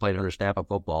if he's going to play another snap of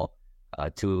football,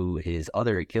 to his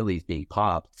other Achilles being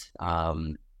popped.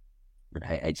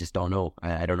 I just don't know.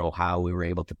 I don't know how we were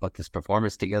able to put this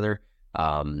performance together.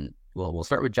 well, we'll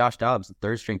start with Josh Dobbs, the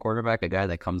third string quarterback, a guy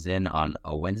that comes in on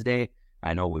a Wednesday.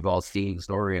 I know we've all seen the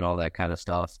story and all that kind of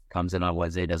stuff. Comes in on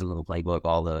Wednesday, doesn't know the playbook,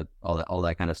 all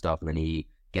that kind of stuff, and then he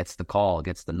gets the call,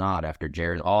 gets the nod after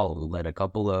Jared Hall, who led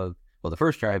the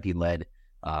first drive he led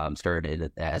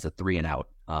started as a 3-and-out.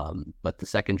 But the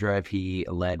second drive he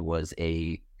led was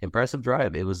a impressive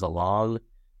drive. It was a long,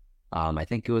 I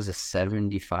think it was a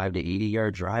 75 to 80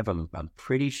 yard drive. I'm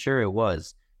pretty sure it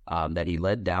was that he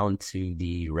led down to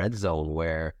the red zone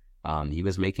where he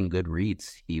was making good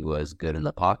reads. He was good in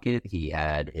the pocket. He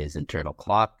had his internal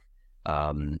clock,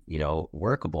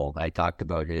 workable. I talked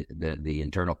about it, the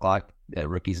internal clock that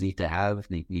rookies need to have,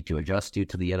 they need to adjust to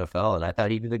the NFL. And I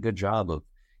thought he did a good job of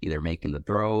either making the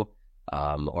throw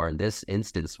or in this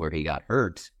instance where he got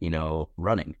hurt,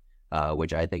 running,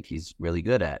 which I think he's really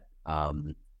good at.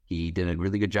 He did a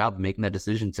really good job of making that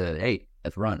decision to, hey,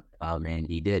 let's run. And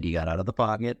he did. He got out of the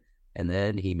pocket, and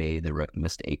then he made the rookie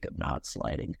mistake of not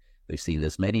sliding. We've seen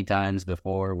this many times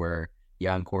before where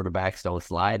young quarterbacks don't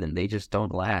slide, and they just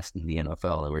don't last in the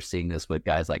NFL. And we're seeing this with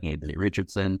guys like Anthony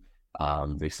Richardson.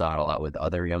 We saw it a lot with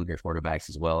other younger quarterbacks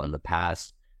as well in the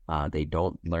past. They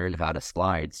don't learn how to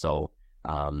slide. So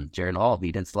Jared Hall,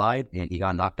 he didn't slide, and he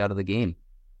got knocked out of the game.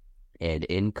 And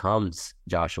in comes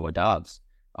Joshua Dobbs,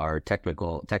 our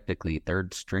technically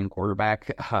third string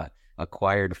quarterback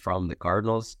acquired from the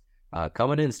Cardinals.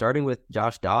 Coming in, starting with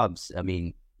Josh Dobbs, I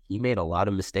mean, he made a lot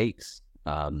of mistakes.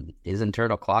 His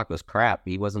internal clock was crap.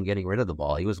 He wasn't getting rid of the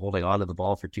ball. He was holding on to the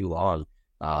ball for too long,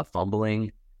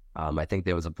 fumbling. I think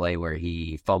there was a play where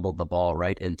he fumbled the ball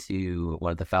right into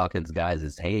one of the Falcons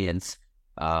guys' hands.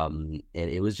 And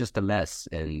it was just a mess.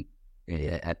 And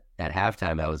at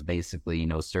halftime, I was basically,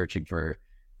 searching for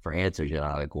answers.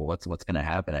 Like, well, what's going to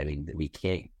happen? I mean, we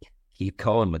can't keep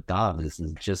going with Dobbs. This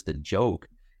is just a joke.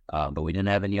 But we didn't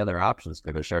have any other options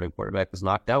because our starting quarterback was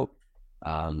knocked out.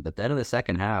 But then in the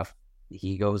second half,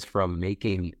 he goes from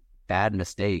making bad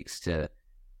mistakes to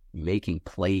making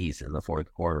plays in the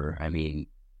fourth quarter. I mean,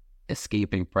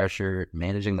 escaping pressure,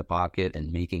 managing the pocket,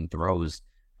 and making throws.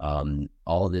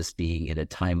 All of this being in a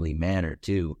timely manner,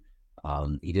 too.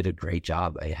 He did a great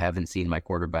job. I haven't seen my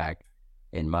quarterback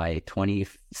in my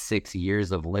 26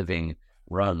 years of living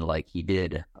run like he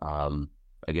did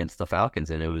against the Falcons.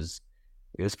 And it was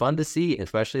fun to see,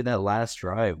 especially that last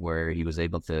drive where he was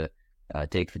able to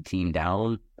take the team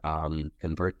down,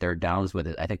 convert third downs with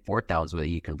it. I think fourth downs with it.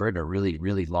 He converted a really,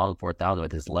 really long fourth down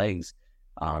with his legs,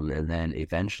 and then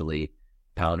eventually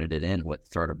pounded it in with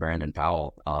throw to Brandon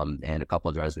Powell. And a couple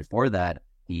of drives before that,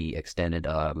 he extended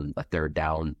a third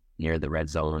down near the red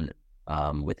zone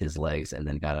with his legs, and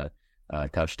then got a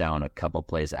touchdown a couple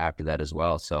plays after that as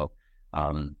well. So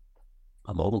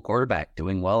a mobile quarterback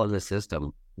doing well in the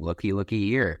system. Looky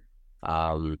year.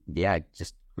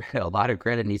 Just a lot of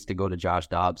credit needs to go to Josh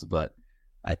Dobbs, but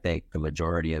I think the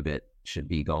majority of it should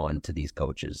be going to these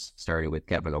coaches, starting with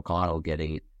Kevin O'Connell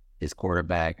getting his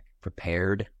quarterback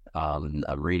prepared. I'm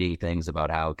reading things about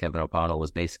how Kevin O'Connell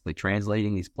was basically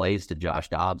translating these plays to Josh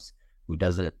Dobbs, who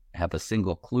doesn't have a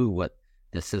single clue what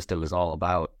the system is all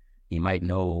about. He might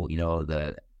know,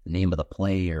 the name of the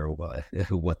play or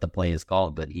what the play is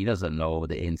called, but he doesn't know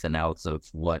the ins and outs of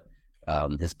what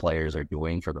his players are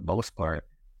doing for the most part.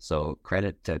 So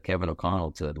credit to Kevin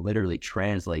O'Connell to literally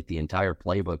translate the entire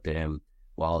playbook to him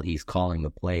while he's calling the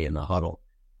play in the huddle,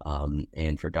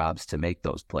 and for Dobbs to make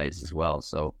those plays as well.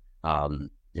 So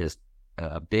just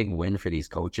a big win for these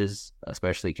coaches,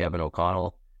 especially Kevin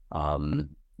O'Connell.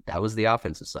 That was the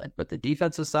offensive side. But the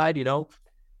defensive side,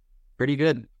 pretty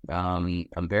good. I'm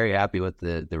very happy with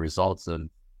the results of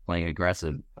playing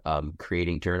aggressive,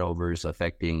 creating turnovers,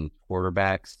 affecting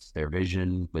quarterbacks, their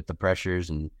vision with the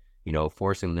pressures, and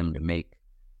forcing them to make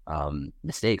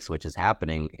mistakes, which is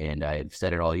happening. And I've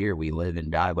said it all year, we live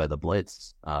and die by the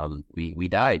blitz. We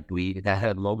died. We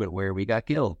had a moment where we got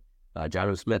killed.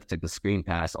 Jonnu Smith took the screen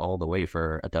pass all the way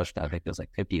for a touchdown. I think it was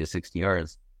like 50 to 60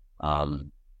 yards.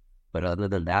 But other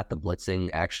than that, the blitzing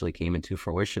actually came into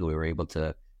fruition. We were able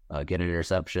to get an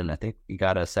interception. I think we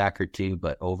got a sack or two,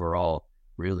 but overall,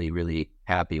 really, really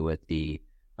happy with the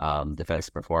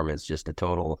defensive performance. Just a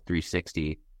total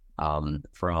 360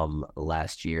 from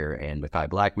last year. And Mekhi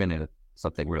Blackmon,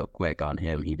 something real quick on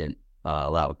him, he didn't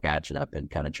allow a catch, and I've been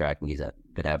kind of tracking. He's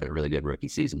been having a really good rookie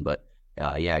season. But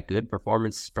good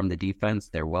performance from the defense.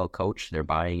 They're well coached. They're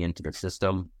buying into the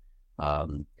system.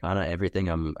 Kind of everything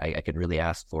I could really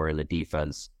ask for in the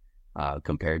defense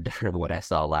compared to what I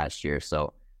saw last year.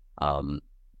 So,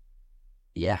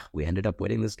 we ended up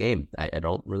winning this game. I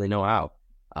don't really know how.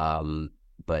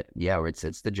 But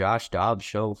it's the Josh Dobbs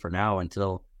show for now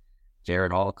until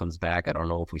Jared Hall comes back. I don't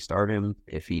know if we start him.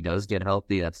 If he does get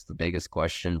healthy, that's the biggest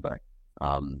question. But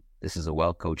this is a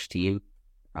well-coached team,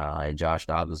 and Josh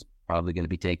Dobbs is probably going to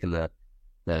be taking the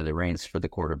reins for the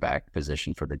quarterback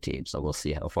position for the team. So we'll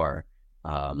see how far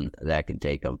that can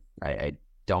take him. I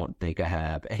don't think I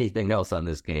have anything else on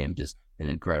this game. Just an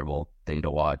incredible thing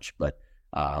to watch. But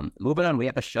moving on, we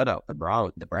have a shutout.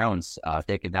 The Browns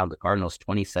taking down the Cardinals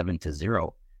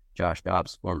 27-0. Josh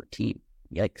Dobbs' former team.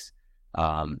 Yikes.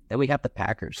 Then we have the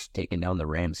Packers taking down the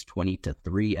Rams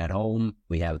 20-3 at home.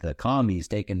 We have the Commies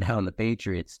taking down the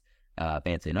Patriots,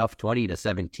 fancy enough,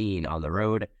 20-17 on the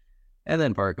road. And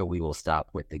then, Parker, we will stop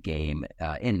with the game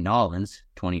in Nolens,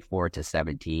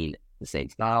 24-17. The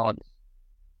Saints.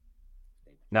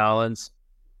 Nolens.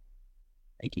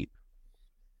 Thank you.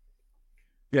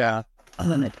 Yeah.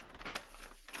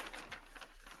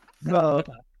 Well,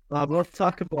 let's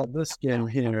talk about this game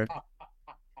here.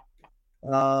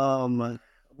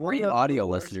 For you audio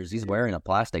listeners, he's wearing a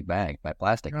plastic bag. By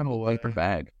plastic, paper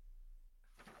bag.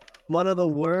 One of the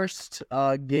worst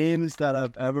games that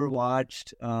I've ever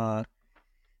watched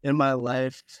in my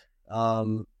life.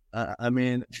 I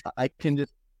mean, I can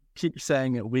just keep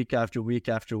saying it week after week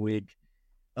after week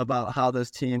about how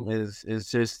this team is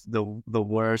just the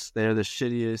worst. They're the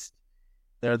shittiest.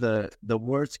 They're the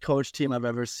worst coach team I've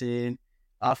ever seen.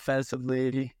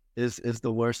 Offensively is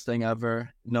the worst thing ever.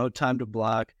 No time to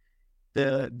block.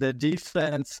 The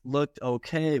defense looked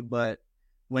okay, but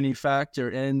when you factor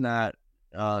in that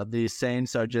the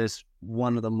Saints are just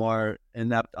one of the more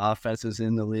inept offenses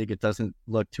in the league, it doesn't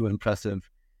look too impressive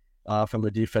from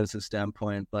a defensive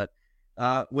standpoint. But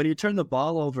when you turn the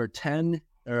ball over 10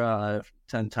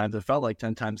 times, it felt like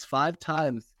 10 times, 5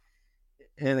 times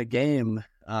in a game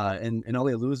and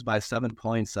only lose by 7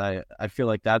 points, I feel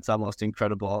like that's almost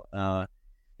incredible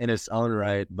in its own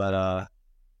right. But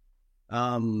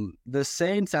the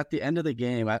Saints at the end of the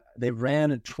game, they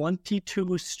ran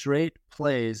 22 straight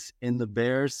plays in the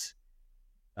Bears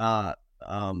side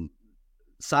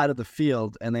of the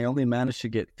field, and they only managed to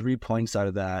get 3 points out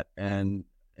of that. And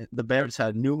the Bears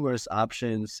had numerous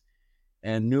options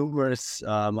and numerous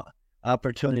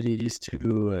opportunities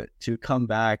to come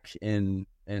back and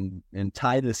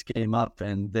tie this game up,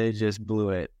 and they just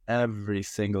blew it every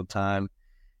single time.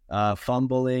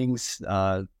 Fumblings,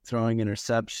 throwing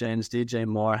interceptions. DJ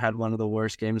Moore had one of the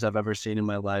worst games I've ever seen in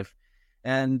my life.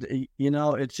 And,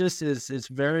 it just it's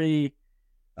very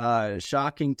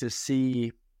shocking to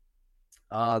see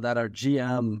that our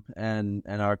GM and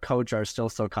our coach are still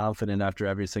so confident after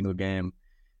every single game,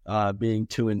 being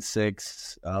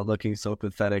 2-6, looking so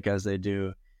pathetic as they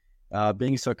do,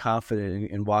 being so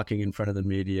confident in walking in front of the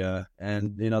media.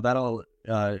 And, that'll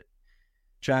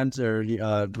transfer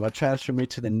me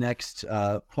to the next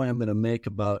point I'm going to make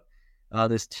about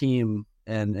this team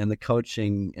and the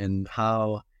coaching, and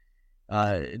how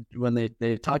when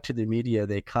they talk to the media,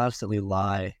 they constantly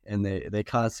lie and they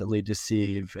constantly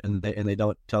deceive, and they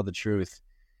don't tell the truth.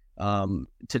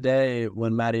 Today,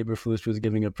 when Matt Eberflus was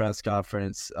giving a press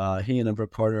conference, he and a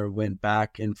reporter went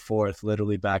back and forth,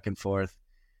 literally back and forth,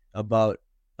 about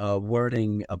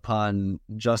wording upon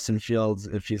Justin Fields,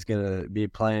 if he's going to be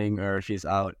playing or if he's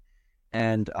out.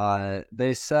 And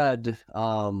they said,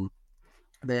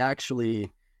 they actually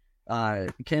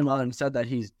came out and said that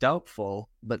he's doubtful,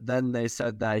 but then they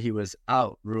said that he was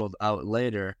ruled out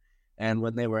later. And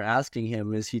when they were asking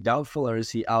him, is he doubtful or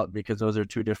is he out? Because those are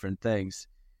two different things.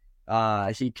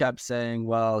 He kept saying,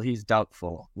 well, he's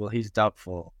doubtful. Well, he's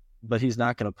doubtful. But he's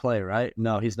not going to play, right?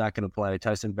 No, he's not going to play.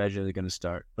 Tyson Bagent is going to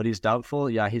start. But he's doubtful?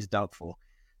 Yeah, he's doubtful.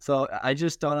 So I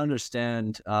just don't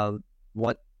understand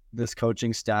what this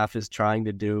coaching staff is trying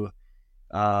to do,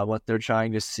 what they're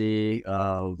trying to see.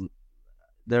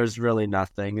 There's really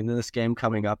nothing. And in this game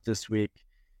coming up this week,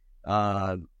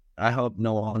 I hope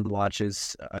no one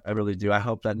watches. I really do. I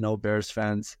hope that no Bears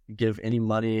fans give any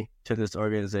money to this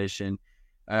organization.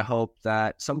 I hope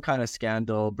that some kind of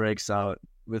scandal breaks out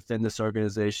within this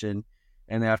organization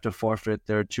and they have to forfeit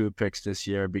their 2 picks this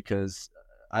year, because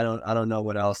I don't know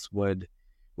what else would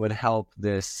help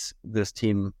this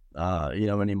team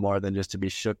any more than just to be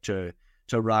shook to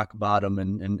rock bottom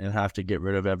and have to get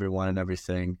rid of everyone and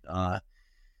everything.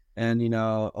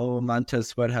 Montez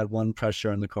Sweat had 1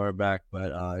 pressure on the quarterback,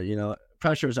 but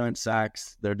pressures aren't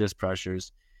sacks, they're just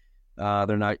pressures.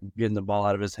 They're not getting the ball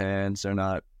out of his hands, they're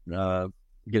not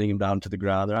getting him down to the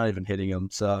ground, they're not even hitting him.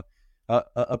 So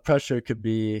a pressure could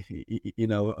be,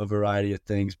 a variety of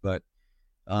things, but,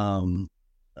 I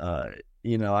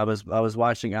was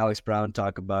watching Alex Brown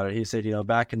talk about it. He said,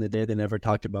 back in the day, they never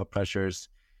talked about pressures.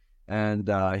 And,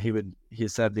 he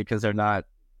said, because they're not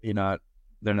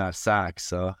sacks.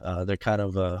 So, they're kind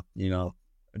of,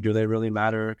 do they really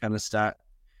matter kind of stat.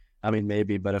 I mean,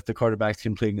 maybe, but if the quarterback's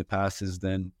completing the passes,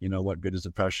 then, what good is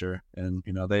the pressure? And,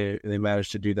 they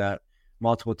managed to do that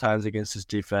multiple times against this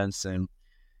defense. And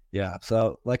yeah,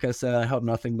 so like I said, I hope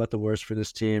nothing but the worst for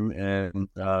this team and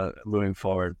moving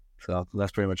forward. So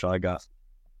that's pretty much all I got.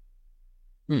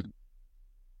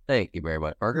 Thank you very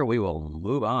much, Parker. We will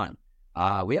move on.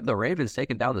 We have the Ravens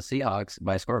taking down the Seahawks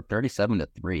by a score of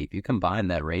 37-3. If you combine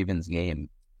that Ravens game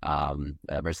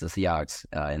versus the Seahawks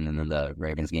and then the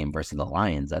Ravens game versus the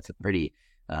Lions, that's a pretty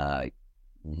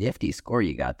nifty score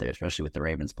you got there, especially with the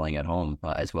Ravens playing at home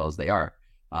as well as they are.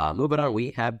 Moving on,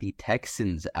 we have the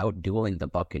Texans outdueling the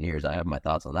Buccaneers. I have my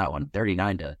thoughts on that one.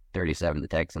 39-37, the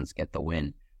Texans get the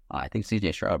win. I think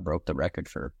C.J. Stroud broke the record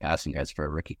for passing yards for a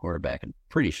rookie quarterback, I'm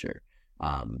pretty sure.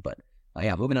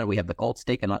 Moving on, we have the Colts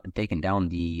taking down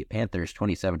the Panthers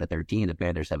 27-13. The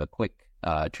Panthers have a quick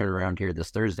turnaround here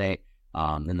this Thursday.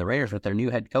 And the Raiders with their new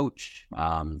head coach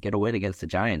get a win against the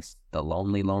Giants, the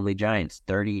lonely Giants,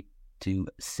 30-6.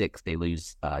 They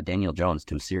lose Daniel Jones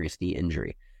to a serious knee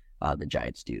injury. The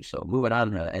Giants do. So moving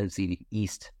on to NFC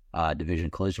East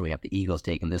division collision, we have the Eagles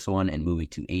taking this one and moving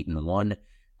to 8-1,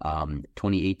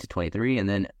 28-23. And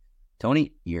then,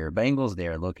 Tony, your Bengals,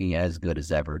 they're looking as good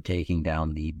as ever, taking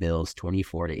down the Bills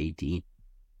 24-18.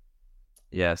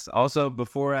 Yes. Also,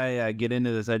 before I get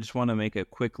into this, I just want to make a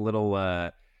quick little.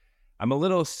 I'm a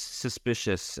little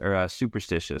suspicious or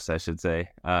superstitious, I should say,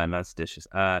 not stitious.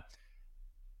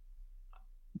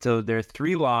 So there are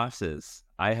 3 losses.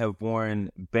 I have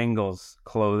worn Bengals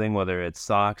clothing, whether it's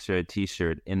socks or a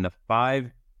T-shirt. In the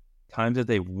 5 times that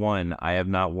they've won, I have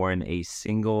not worn a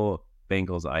single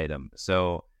Bengals item.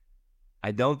 So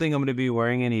I don't think I'm going to be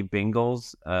wearing any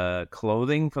Bengals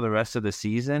clothing for the rest of the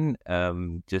season,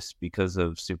 just because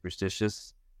of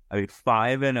superstitious. I mean,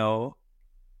 5-0.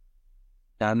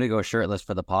 Time to go shirtless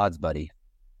for the pods, buddy.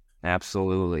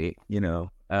 Absolutely.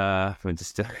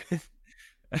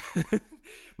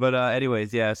 But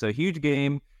anyways, yeah, so huge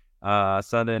game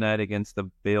Sunday night against the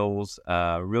Bills.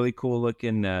 Really cool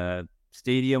looking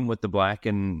stadium with the black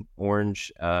and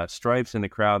orange stripes in the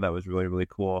crowd. That was really, really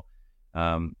cool.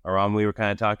 Aram, we were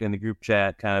kind of talking in the group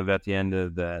chat kind of at the end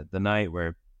of the night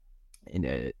where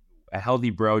a healthy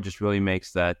bro just really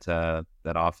makes that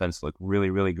offense look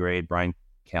really, really great. Brian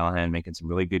Callahan making some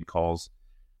really good calls.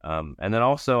 And then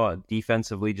also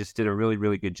defensively just did a really,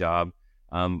 really good job.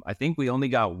 I think we only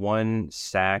got 1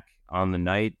 sack on the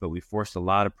night, but we forced a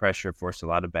lot of pressure, forced a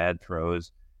lot of bad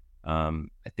throws. I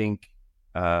think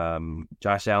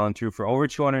Josh Allen threw for over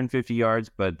 250 yards,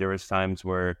 but there was times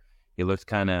where he looked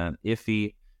kind of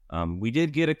iffy. We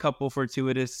did get a couple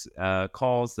fortuitous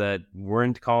calls that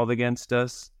weren't called against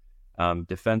us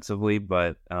defensively,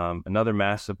 but another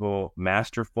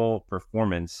masterful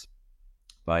performance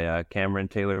by Cameron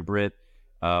Taylor-Britt.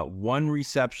 1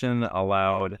 reception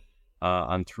allowed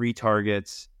on 3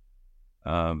 targets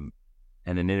and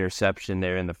an interception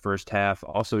there in the first half.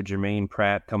 Also, Jermaine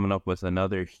Pratt coming up with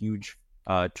another huge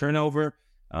turnover.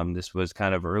 This was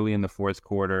kind of early in the fourth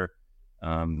quarter.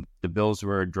 The Bills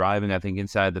were driving, I think,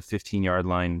 inside the 15-yard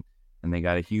line, and they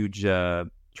got a huge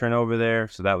turnover there.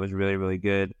 So that was really, really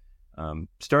good.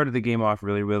 Started the game off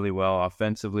really, really well.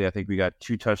 Offensively, I think we got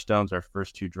 2 touchdowns our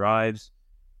first 2 drives.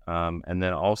 And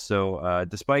then also,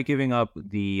 despite giving up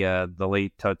the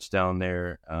late touchdown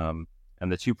there and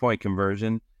the 2-point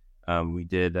conversion,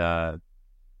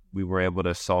 we were able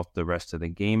to salt the rest of the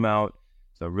game out.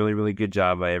 So really, really good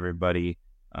job by everybody.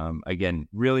 Again,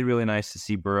 really, really nice to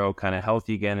see Burrow kind of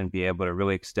healthy again and be able to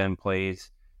really extend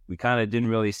plays. We kind of didn't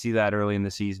really see that early in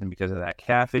the season because of that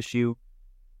calf issue.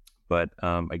 But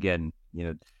again,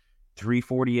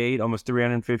 348, almost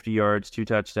 350 yards, 2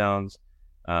 touchdowns.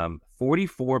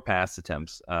 44 pass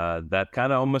attempts. That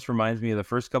kind of almost reminds me of the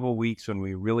first couple of weeks when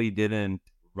we really didn't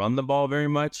run the ball very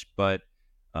much, but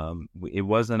it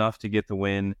was enough to get the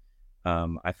win.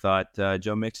 I thought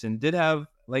Joe Mixon did have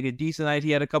like a decent night.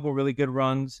 He had a couple really good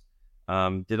runs.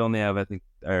 Did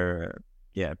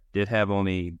have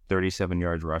only 37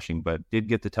 yards rushing, but did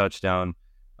get the touchdown.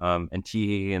 And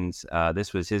T. Higgins,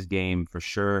 this was his game for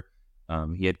sure.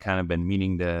 He had kind of been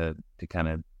meaning to kind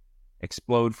of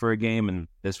explode for a game, and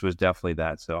this was definitely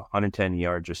that. So 110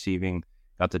 yards receiving,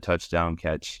 got the touchdown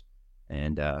catch,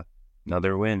 and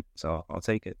another win. So I'll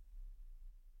take it.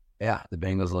 Yeah, the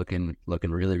Bengals looking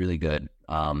really, really good.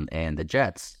 And the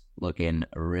Jets looking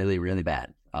really, really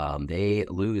bad. They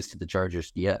lose to the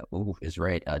Chargers. Yeah, is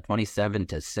right.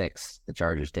 27-6. The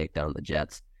Chargers take down the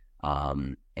Jets.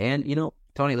 And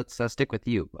Tony, let's stick with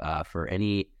you for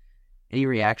any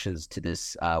reactions to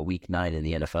this Week 9 in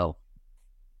the NFL.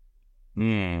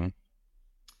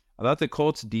 I thought the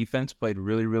Colts defense played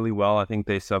really, really well. I think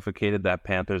they suffocated that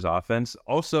Panthers offense.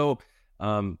 Also,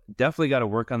 definitely got to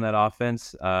work on that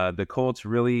offense. The Colts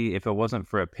really, if it wasn't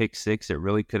for a pick six, it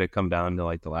really could have come down to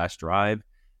like the last drive.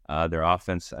 Their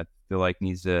offense, I feel like,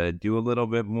 needs to do a little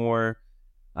bit more.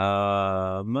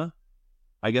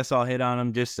 I guess I'll hit on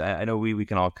them. Just I know we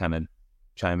can all kind of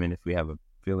chime in if we have a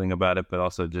feeling about it, but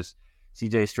also just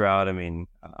CJ Stroud. I mean,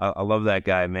 I love that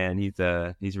guy, man. He's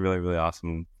really, really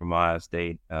awesome from Ohio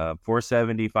State.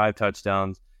 470, 5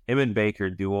 touchdowns. Him and Baker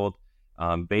dueled.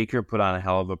 Baker put on a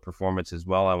hell of a performance as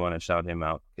well. I want to shout him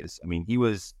out because, I mean, he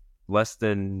was less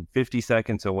than 50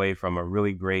 seconds away from a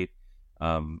really great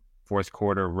fourth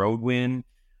quarter road win.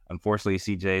 Unfortunately,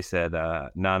 CJ said,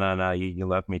 no, you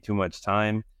left me too much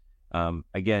time.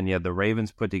 Again, yeah, the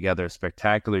Ravens put together a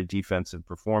spectacular defensive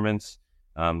performance.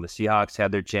 The Seahawks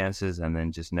had their chances and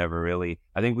then just never really.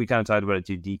 I think we kind of talked about it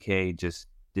too. DK just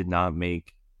did not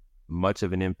make much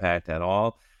of an impact at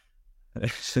all.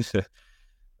 That's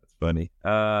funny.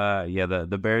 Yeah,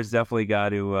 the Bears definitely got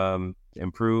to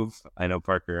improve. I know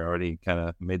Parker already kind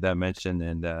of made that mention,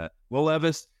 and Will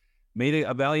Levis made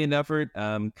a valiant effort.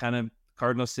 Kind of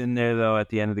Cardinals in there though at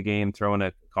the end of the game, throwing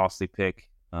a costly pick.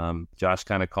 Josh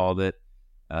kind of called it.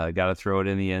 Got to throw it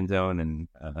in the end zone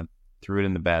and threw it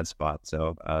in the bad spot.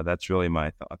 So that's really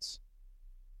my thoughts.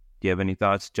 Do you have any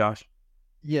thoughts, Josh?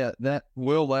 Yeah, that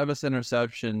Will Levis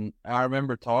interception, I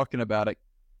remember talking about it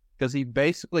because he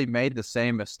basically made the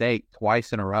same mistake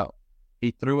twice in a row.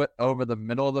 He threw it over the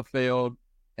middle of the field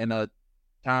in a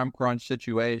time crunch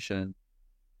situation,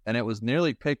 and it was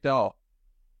nearly picked off.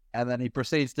 And then he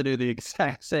proceeds to do the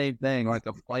exact same thing like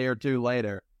a play or two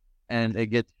later, and it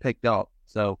gets picked up.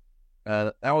 So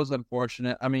that was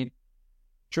unfortunate. I mean,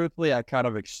 truthfully, I kind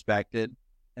of expected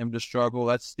him to struggle.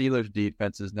 That Steelers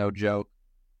defense is no joke.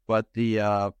 But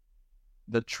the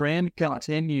trend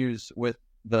continues with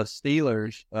the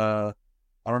Steelers. I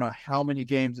don't know how many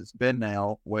games it's been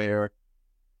now where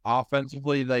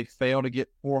offensively they fail to get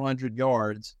 400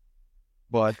 yards,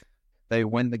 but they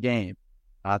win the game.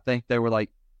 I think they were like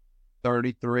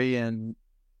 33 and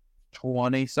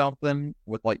 20 something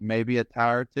with like maybe a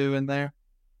tie or two in there.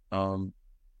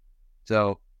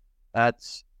 So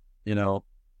that's, kind of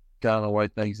the way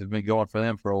things have been going for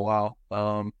them for a while.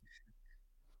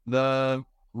 The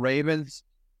Ravens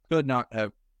could not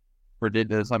have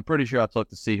predicted this. I'm pretty sure I took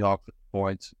the Seahawks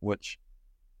points, which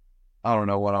I don't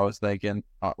know what I was thinking.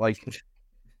 Like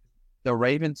the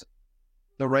Ravens,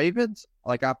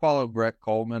 like I follow Brett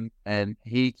Coleman, and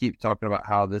he keeps talking about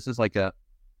how this is like a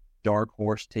dark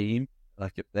horse team.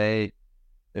 Like if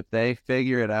they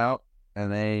figure it out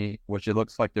which it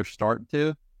looks like they're starting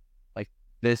to, like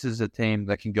this is a team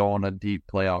that can go on a deep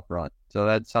playoff run. So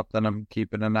that's something I'm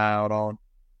keeping an eye out on.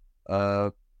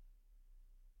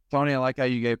 Tony, I like how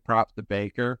you gave props to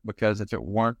Baker because if it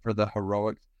weren't for the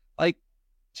heroics, like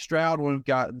Stroud would have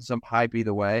gotten some hype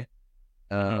either way.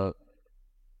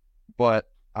 But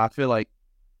I feel like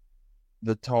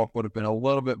the talk would have been a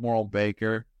little bit more on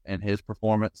Baker and his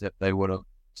performance if they would have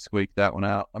squeaked that one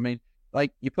out. I mean,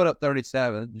 like you put up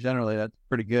 37, generally that's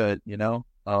pretty good,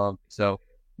 So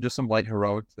just some light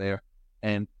heroics there.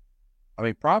 And I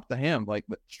mean, prop to him, like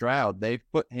with Stroud, they've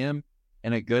put him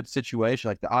in a good situation,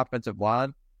 like the offensive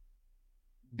line,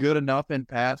 good enough in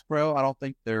pass pro. I don't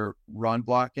think their run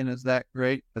blocking is that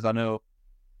great because I know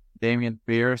Damian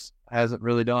Pierce hasn't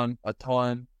really done a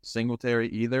ton. Singletary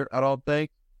either, I don't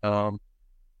think. But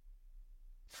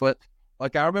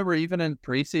like I remember even in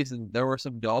preseason, there were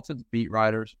some Dolphins beat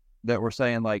writers that were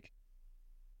saying like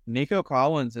Nico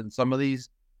Collins and some of these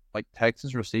like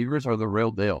Texas receivers are the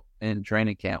real deal in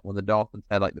training camp when the Dolphins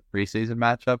had like the preseason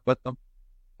matchup with them.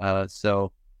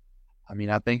 So, I mean,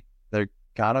 I think they're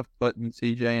kind of putting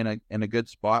CJ in a good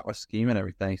spot with scheme and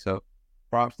everything. So,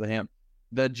 props to him.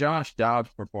 The Josh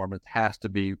Dobbs performance has to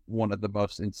be one of the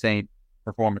most insane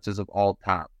performances of all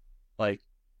time. Like,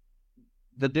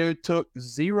 the dude took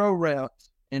 0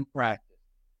 reps in practice.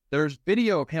 There's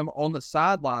video of him on the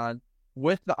sideline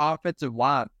with the offensive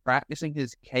line practicing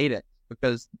his cadence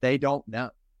because they don't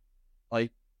know.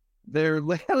 Like, they're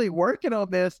literally working on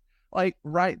this like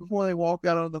right before they walk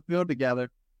out on the field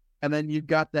together. And then you've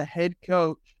got the head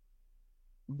coach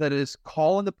that is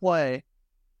calling the play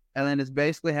and then is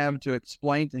basically having to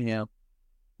explain to him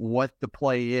what the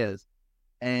play is.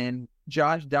 And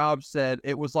Josh Dobbs said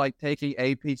it was like taking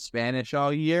AP Spanish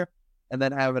all year and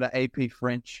then having an AP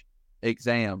French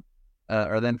exam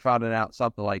or then finding out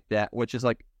something like that, which is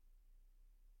like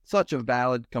such a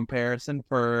valid comparison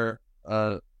for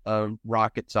a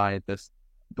rocket scientist.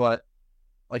 But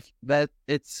like that,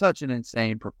 it's such an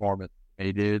insane performance,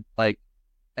 hey dude. Like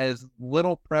as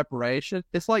little preparation.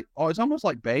 It's almost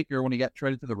like Baker when he got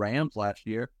traded to the Rams last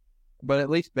year, but at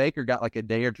least Baker got like a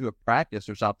day or two of practice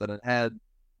or something and had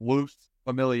loose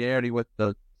familiarity with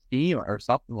the scheme or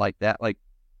something like that. Like,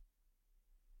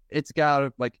 it's got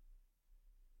to, like,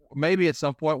 maybe at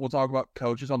some point we'll talk about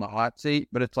coaches on the hot seat,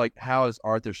 but it's like, how is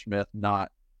Arthur Smith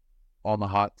not on the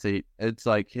hot seat? It's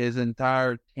like his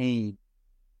entire team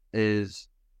is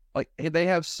like, they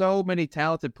have so many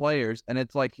talented players, and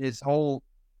it's like his whole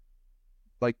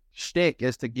like shtick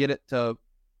is to get it to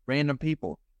random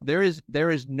people. There is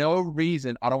no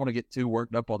reason, I don't want to get too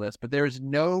worked up on this, but there is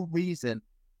no reason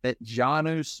that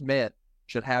Jonnu Smith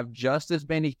should have just as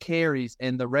many carries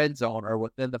in the red zone or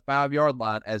within the 5-yard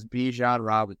line as Bijan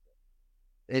Robinson.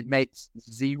 It makes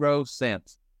zero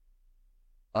sense.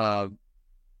 But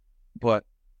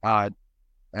I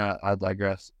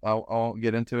digress. I won't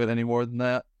get into it any more than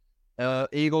that.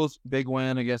 Eagles, big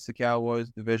win against the Cowboys,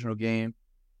 divisional game.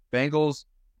 Bengals,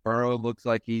 Burrow looks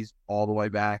like he's all the way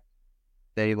back.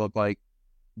 They look like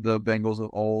the Bengals of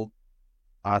old,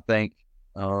 I think.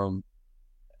 And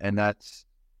that's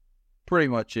pretty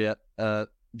much it.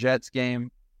 Jets game,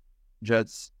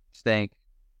 Jets stink.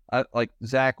 I like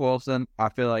Zach Wilson. I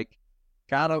feel like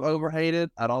kind of overhated.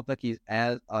 I don't think he's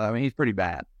he's pretty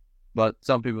bad, but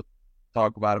some people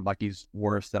talk about him like he's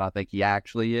worse than I think he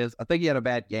actually is. I think he had a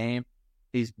bad game.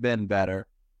 He's been better.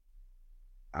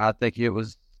 I think it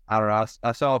was, I don't know.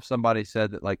 I saw somebody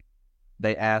said that, like,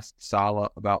 they asked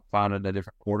Saleh about finding a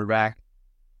different quarterback,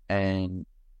 and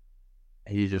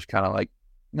he's just kind of like,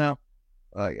 no.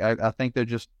 Like, I think they're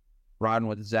just riding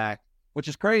with Zach, which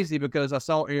is crazy because I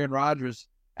saw Aaron Rodgers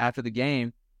after the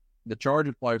game. The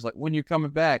Chargers players like, when you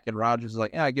coming back? And Rodgers is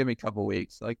like, yeah, give me a couple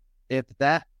weeks. Like, if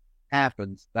that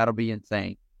happens, that'll be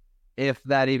insane. If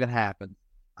that even happens,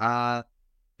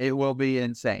 it will be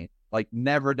insane. Like,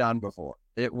 never done before.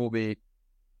 It will be,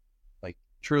 like,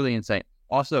 truly insane.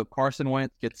 Also, Carson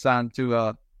Wentz gets signed to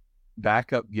a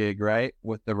backup gig, right,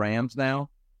 with the Rams now.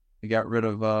 He got rid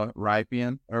of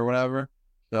Ripien or whatever.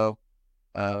 So,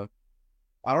 I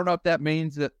don't know if that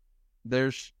means that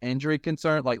there's injury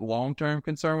concern, like long-term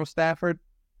concern with Stafford,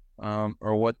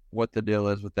 or what the deal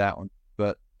is with that one.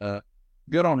 But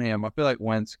good on him. I feel like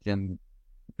Wentz can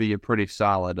be a pretty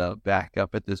solid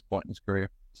backup at this point in his career.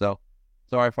 So,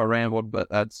 sorry if I rambled, but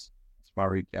that's my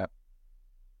recap.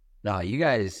 No, you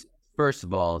guys, first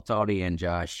of all, Tony and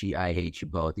Josh, I hate you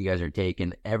both. You guys are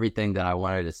taking everything that I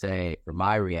wanted to say for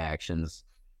my reactions.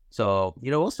 So,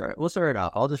 we'll start it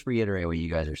out. I'll just reiterate what you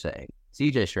guys are saying.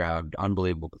 CJ Stroud,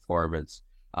 unbelievable performance.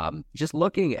 Just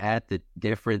looking at the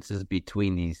differences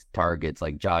between these targets,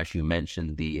 like Josh, you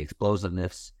mentioned the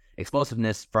explosiveness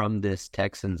from this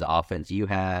Texans offense. You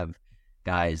have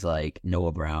guys like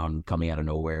Noah Brown coming out of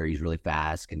nowhere. He's really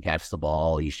fast, can catch the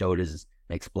ball. He showed his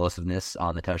explosiveness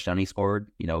on the touchdown he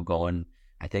scored, going,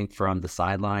 I think, from the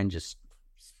sideline, just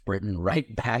sprinting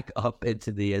right back up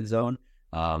into the end zone.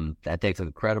 That takes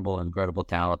incredible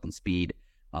talent and speed.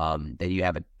 Then you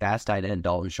have a fast tight end,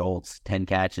 Dalton Schultz, 10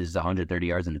 catches, 130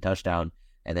 yards and a touchdown.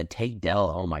 And then Tank Dell,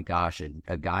 oh my gosh, and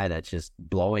a guy that's just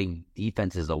blowing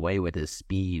defenses away with his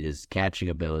speed, his catching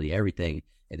ability, everything.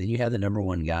 And then you have the number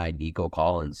one guy, Nico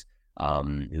Collins,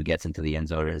 who gets into the end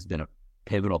zone and has been a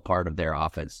pivotal part of their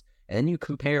offense. And then you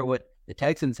compare what the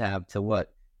Texans have to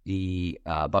what the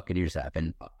Buccaneers have.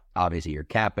 And obviously you're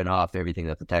capping off everything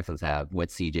that the Texans have with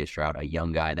C.J. Stroud, a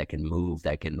young guy that can move,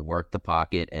 that can work the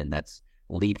pocket, and that's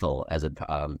lethal as a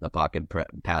pocket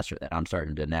passer that I'm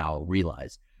starting to now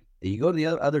realize. You go to the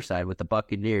other side with the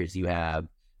Buccaneers, you have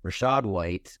Rachaad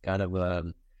White, kind of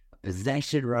a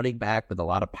possession running back with a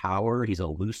lot of power. He's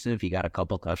elusive. He got a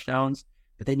couple touchdowns.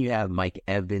 But then you have Mike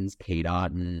Evans, Cade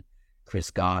Otton, Chris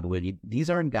Godwin.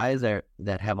 These aren't guys that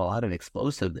have a lot of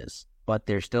explosiveness, but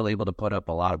they're still able to put up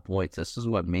a lot of points. This is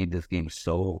what made this game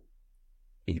so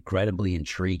incredibly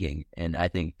intriguing. And I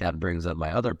think that brings up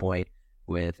my other point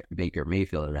with Baker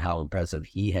Mayfield and how impressive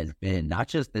he has been, not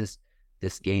just this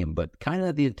game, but kind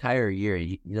of the entire year.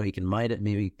 He can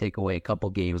maybe take away a couple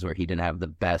games where he didn't have the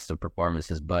best of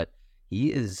performances, but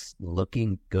he is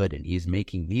looking good, and he's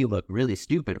making me look really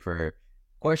stupid for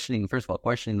questioning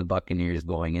the Buccaneers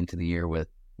going into the year with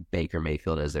Baker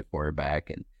Mayfield as their quarterback,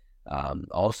 and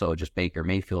also just Baker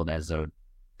Mayfield as a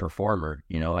performer,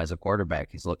 as a quarterback.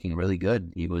 He's looking really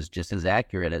good. He was just as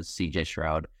accurate as C.J.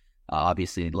 Stroud.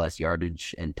 Obviously less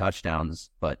yardage and touchdowns,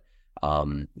 but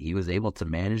he was able to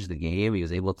manage the game. He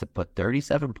was able to put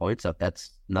 37 points up.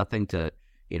 That's nothing to,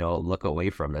 look away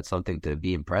from. That's something to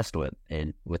be impressed with.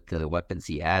 And with the weapons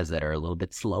he has that are a little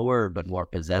bit slower but more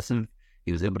possessive,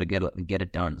 he was able to get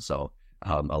it done. So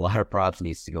a lot of props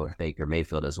needs to go with Baker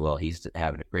Mayfield as well. He's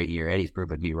having a great year, and he's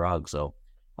proven me wrong. So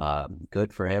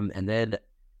good for him. And then,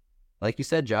 like you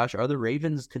said, Josh, are the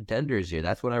Ravens contenders here?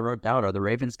 That's what I wrote down. Are the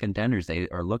Ravens contenders? They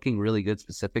are looking really good,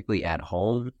 specifically at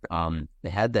home. They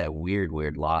had that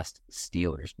weird loss to the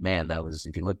Steelers. Man, that was,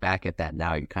 if you look back at that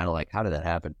now, you're kind of like, how did that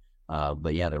happen?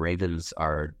 But yeah, the Ravens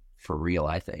are for real,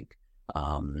 I think.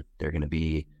 They're going to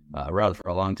be around for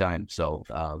a long time. So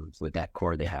with that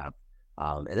core they have.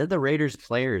 And then the Raiders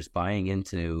players buying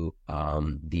into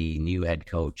the new head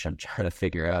coach. I'm trying to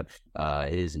figure out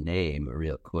his name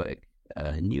real quick.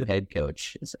 New head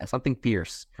coach, something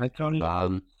Pierce.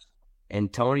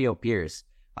 Antonio Pierce.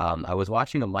 I was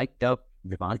watching a mic'd up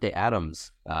Devontae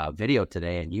Adams video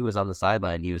today, and he was on the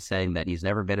sideline. He was saying that he's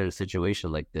never been in a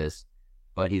situation like this,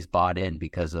 but he's bought in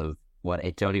because of what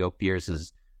Antonio Pierce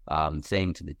is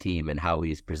saying to the team and how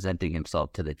he's presenting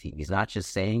himself to the team. He's not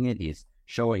just saying it, he's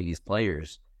showing these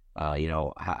players,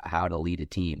 how to lead a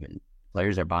team, and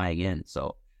players are buying in.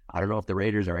 So I don't know if the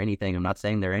Raiders are anything. I'm not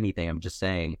saying they're anything. I'm just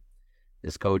saying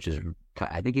this coach is,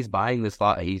 I think he's buying this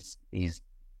lot. I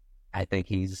think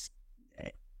he's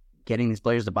getting these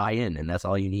players to buy in, and that's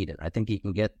all you need. And I think he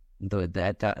can get the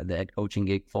head coaching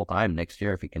gig full time next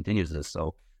year if he continues this.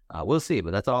 So we'll see.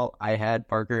 But that's all I had.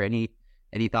 Parker, any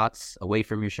thoughts away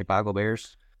from your Chicago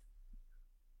Bears?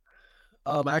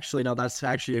 Actually, no, that's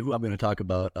actually who I'm going to talk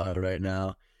about right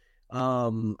now.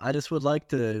 I just would like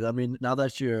to, I mean, now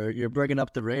that you're bringing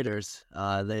up the Raiders,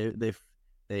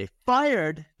 they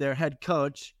fired their head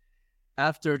coach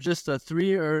after just a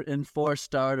 3-4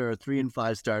 start or a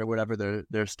 3-5 start or whatever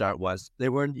their start was. They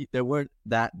weren't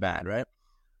that bad, right?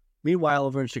 Meanwhile,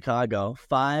 over in Chicago,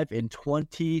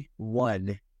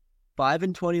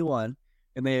 5-21,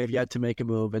 and they have yet to make a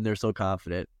move, and they're so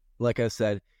confident. Like I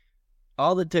said,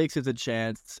 all it takes is a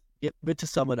chance. Give it to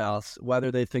someone else,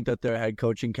 whether they think that they're a head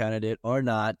coaching candidate or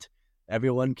not.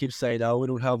 Everyone keeps saying, "Oh, we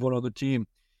don't have one on the team."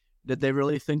 Did they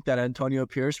really think that Antonio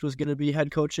Pierce was going to be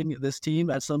head coaching this team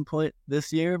at some point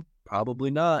this year?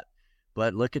 Probably not.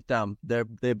 But look at them.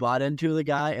 They bought into the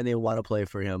guy, and they want to play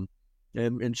for him.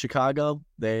 In Chicago,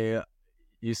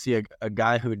 you see a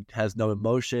guy who has no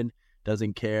emotion,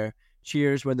 doesn't care,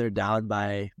 cheers when they're down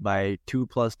by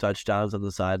 2+ touchdowns on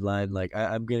the sideline. Like,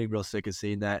 I'm getting real sick of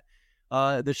seeing that.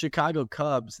 The Chicago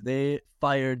Cubs, they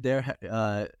fired their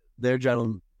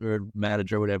general or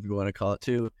manager, whatever you want to call it,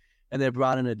 too. And they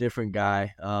brought in a different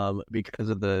guy because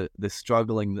of the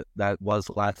struggling that was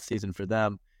last season for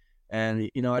them.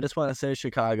 And, I just want to say,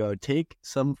 Chicago, take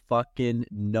some fucking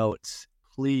notes,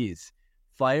 please.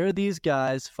 Fire these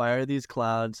guys, fire these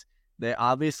clowns. They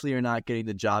obviously are not getting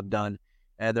the job done,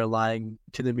 and they're lying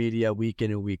to the media week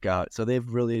in and week out. So they've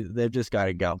just got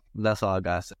to go. That's all I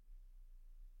got to say.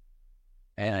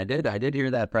 And I did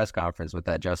hear that press conference with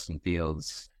that Justin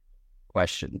Fields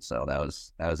question. So that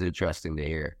was interesting to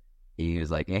hear. He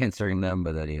was like answering them,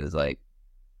 but then he was like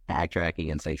backtracking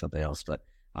and saying something else. But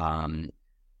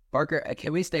Parker,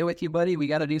 can we stay with you, buddy? We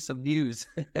got to do some news.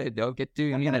 Don't get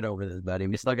too heated over this, buddy.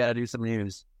 We still got to do some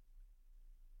news.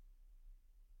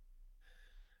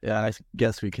 Yeah, I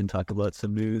guess we can talk about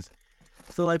some news.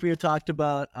 So like we talked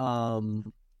about,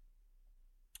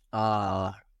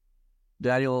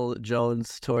 Daniel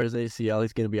Jones tore his ACL.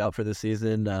 He's going to be out for the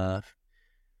season.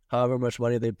 However much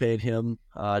money they paid him,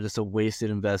 just a wasted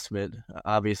investment.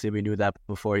 Obviously, we knew that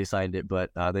before he signed it, but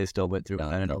they still went through.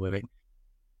 I don't know, maybe.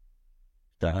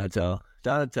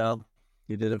 Donatel.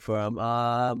 He did it for him.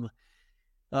 Ryan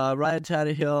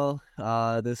Tannehill,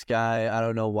 this guy, I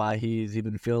don't know why he's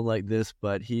even feeling like this,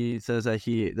 but he says that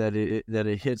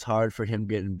it hits hard for him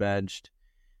getting benched.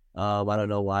 I don't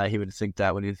know why he would think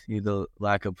that when he sees the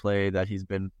lack of play that he's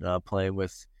been playing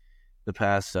with the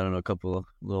past, I don't know,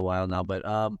 little while now. But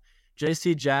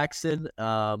J.C. Jackson,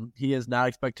 he is not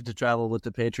expected to travel with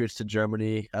the Patriots to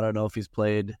Germany. I don't know if he's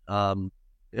played in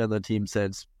the team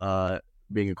since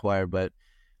being acquired, but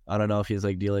I don't know if he's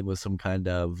like dealing with some kind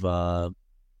of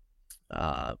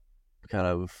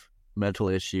mental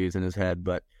issues in his head.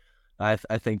 But I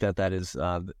think that is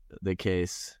the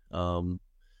case.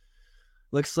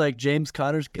 Looks like James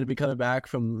Conner's going to be coming back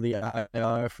from the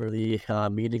IR for the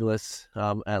meaningless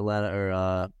Atlanta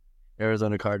or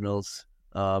Arizona Cardinals.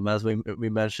 As we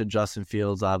mentioned, Justin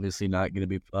Fields obviously not going to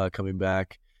be coming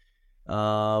back.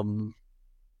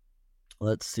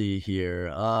 Let's see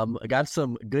here. I got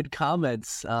some good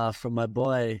comments from my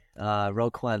boy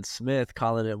Roquan Smith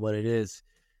calling it what it is.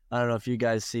 I don't know if you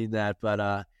guys seen that,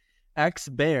 but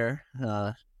ex-Bear,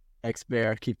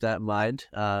 keep that in mind,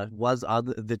 was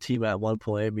on the team at one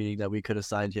point, meaning that we could have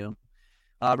signed him.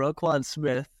 Roquan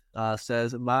Smith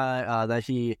says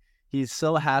that he's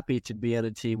so happy to be on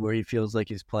a team where he feels like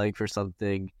he's playing for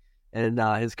something and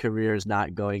his career is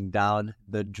not going down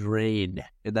the drain.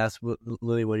 And that's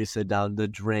literally what he said, down the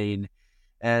drain.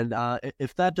 And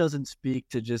if that doesn't speak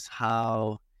to just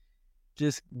how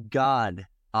just God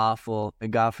awful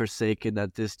and God forsaken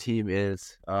that this team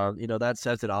is, that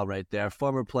says it all right there.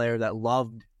 Former player that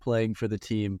loved playing for the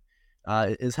team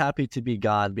is happy to be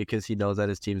gone because he knows that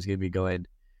his team's going to be going,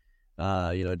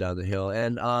 down the hill.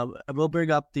 And we'll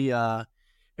bring up the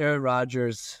Aaron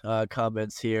Rodgers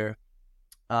comments here.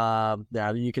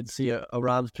 Yeah, you can see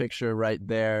Aram's picture right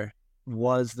there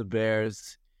was the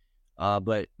Bears.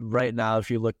 But right now, if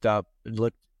you looked at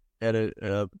it,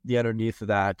 the underneath of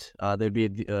that, there'd be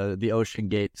the Ocean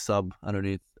Gate sub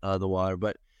underneath the water.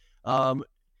 But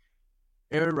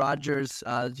Aaron Rodgers,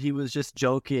 he was just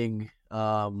joking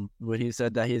when he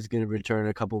said that he's going to return in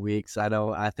a couple weeks.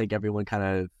 I think everyone kind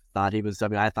of thought he was. I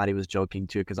mean, I thought he was joking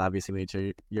too, because obviously when you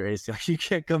tear your ACL, you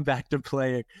can't come back to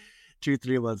play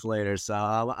 2-3 months later. So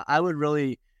I would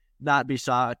really not be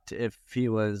shocked if he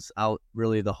was out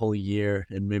really the whole year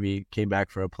and maybe came back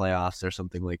for a playoffs or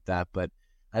something like that. But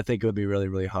I think it would be really,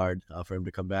 really hard for him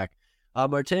to come back.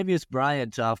 Martavius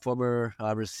Bryant, former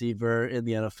receiver in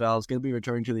the NFL, is going to be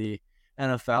returning to the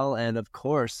NFL, and of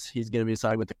course, he's going to be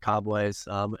signing with the Cowboys.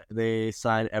 They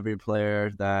sign every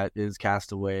player that is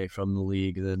cast away from the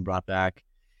league and then brought back,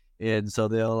 and so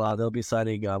they'll be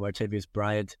signing Martavius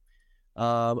Bryant.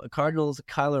 Cardinals,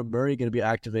 Kyler Murray going to be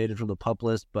activated from the PUP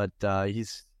list, but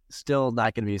he's still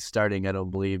not going to be starting, I don't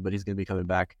believe, but he's going to be coming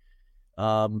back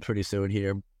pretty soon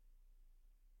here.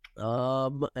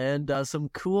 And some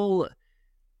cool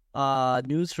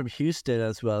news from Houston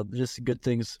as well. Just good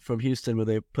things from Houston where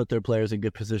they put their players in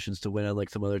good positions to win, unlike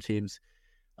some other teams.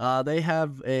 They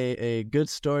have a good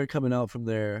story coming out from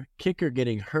their kicker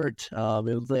getting hurt.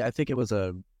 I think it was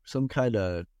some kind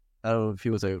of, I don't know if he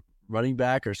was a running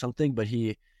back or something, but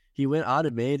he went out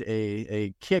and made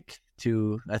a kick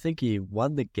to, I think he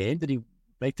won the game. Did he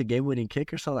make the game-winning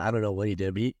kick or something? I don't know what he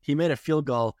did, but he made a field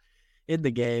goal in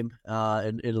the game,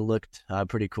 and it looked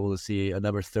pretty cool to see a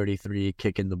number 33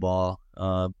 kicking the ball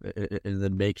and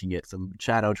then making it. Some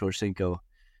Chad Ochocinco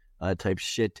type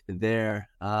shit there.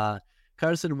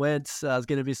 Carson Wentz is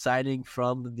going to be signing he's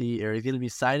going to be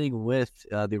signing with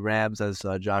the Rams, as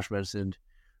Josh mentioned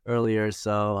earlier.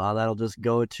 So that'll just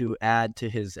go to add to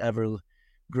his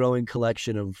ever-growing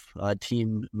collection of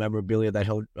team memorabilia that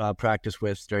he'll practice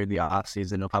with during the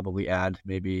offseason. He'll probably add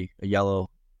maybe a yellow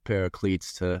pair of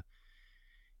cleats to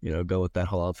go with that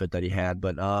whole outfit that he had.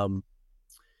 But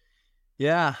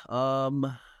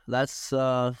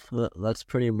that's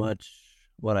pretty much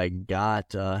what I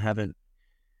got. Haven't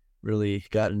really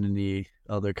gotten any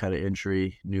other kind of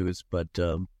injury news, but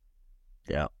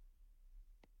yeah.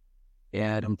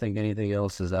 Yeah, I don't think anything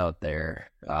else is out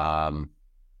there. Some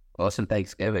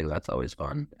Thanksgiving, that's always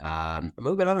fun.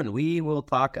 Moving on, we will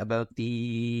talk about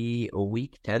the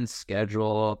Week 10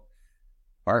 schedule.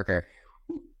 Parker,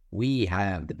 we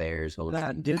have the Bears.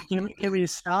 Dude, can we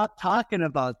stop talking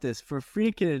about this for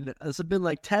freaking... It's been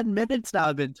like 10 minutes now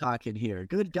I've been talking here.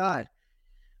 Good God.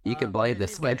 You can blame the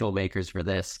schedule makers for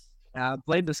this.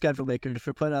 Blame the schedule makers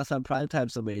for putting us on primetime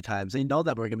so many times. They know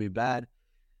that we're going to be bad.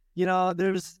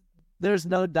 There's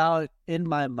no doubt in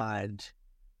my mind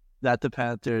that the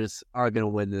Panthers are going to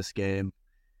win this game.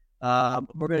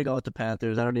 We're going to go with the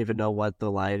Panthers. I don't even know what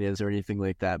the line is or anything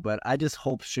like that, but I just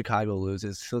hope Chicago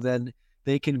loses. So then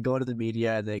they can go to the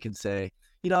media and they can say,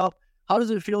 how does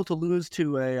it feel to lose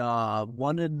to a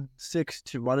 1-6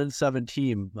 to 1-7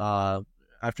 team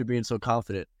after being so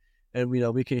confident? And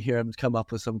we can hear him come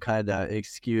up with some kind of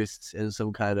excuse and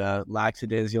some kind of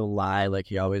lackadaisical lie like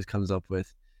he always comes up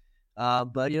with.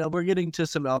 But we're getting to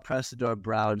some El Prestador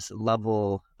Browns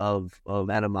level of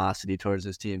animosity towards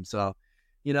this team. So,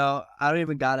 I don't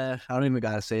even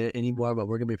gotta say it anymore. But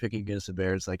we're gonna be picking against the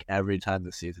Bears like every time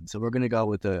this season. So we're gonna go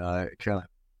with the Carolina.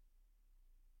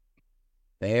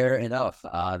 Fair enough.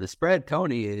 The spread,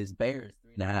 Tony, is Bears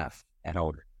 3.5 at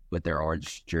home with their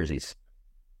orange jerseys.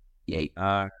 Yay.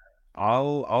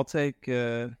 I'll take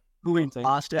who we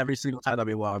lost every single time that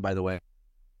we won, by the way.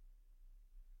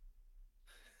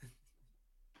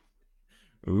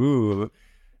 Ooh.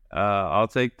 I'll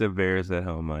take the Bears at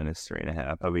home minus 3.5.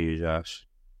 How about you, Josh?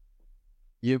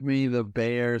 Give me the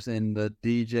Bears in the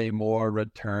DJ Moore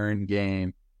return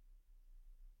game.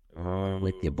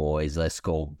 With you boys, let's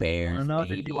go Bears. I know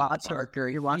you watch Parker.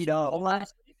 You watch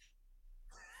last.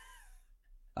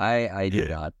 I did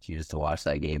not choose to watch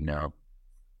that game now.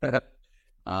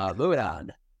 Moving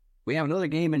on. We have another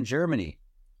game in Germany.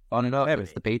 Fun enough,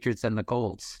 it's the Patriots and the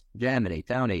Colts. Germany,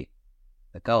 Tony.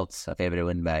 The Colts are favored to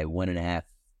win by 1.5.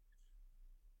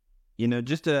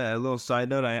 Just a little side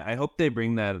note. I hope they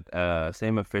bring that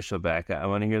same official back. I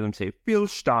want to hear them say "Phil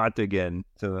start" again.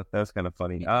 So that's kind of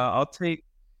funny. I'll take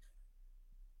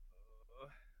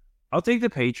the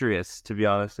Patriots, to be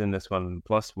honest, in this one,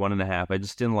 plus 1.5. I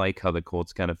just didn't like how the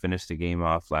Colts kind of finished the game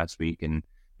off last week, and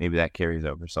maybe that carries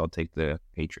over. So I'll take the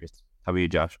Patriots. How about you,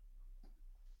 Josh?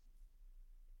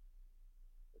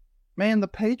 Man, the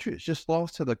Patriots just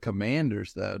lost to the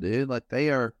Commanders, though, dude. Like, they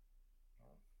are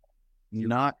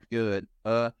not good.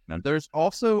 There's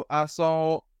also, I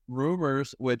saw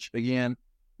rumors, which, again,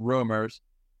 rumors.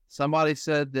 Somebody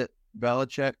said that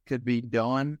Belichick could be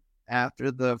done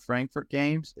after the Frankfurt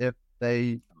games if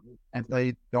they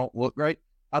don't look great.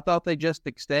 I thought they just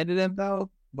extended him, though,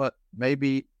 but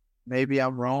maybe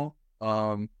I'm wrong.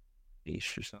 I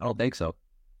don't think so.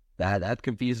 That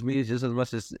confused me just as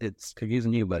much as it's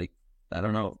confusing you, buddy. I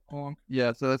don't know.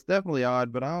 Yeah, so that's definitely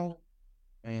odd, but I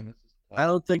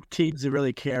don't think teams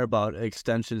really care about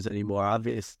extensions anymore.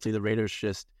 Obviously, the Raiders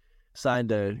just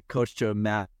signed a coach to a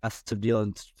massive deal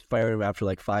and fired him after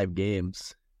like 5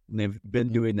 games. And they've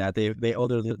been doing that. They owe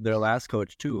their last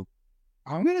coach too.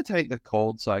 I'm gonna take the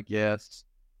Colts, I guess.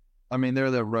 I mean, they're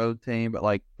the road team, but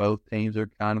like both teams are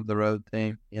kind of the road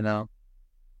team, you know.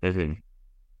 Mm-hmm.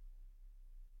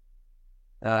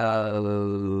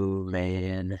 Oh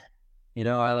man,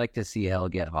 I like to see hell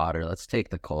get hotter. Let's take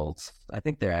the Colts. I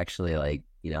think they're actually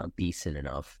decent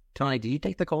enough. Tony, did you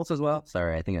take the Colts as well?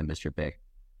 Sorry, I think I missed your pick.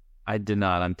 I did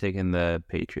not. I'm taking the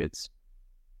Patriots.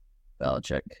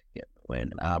 Belichick get the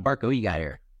win. Barco, who you got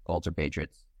here? Colts or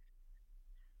Patriots?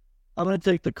 I'm going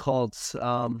to take the Colts.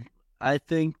 I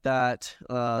think that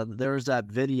there's that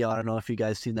video. I don't know if you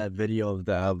guys seen that video of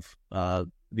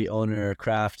the owner,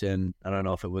 Kraft, and I don't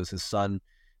know if it was his son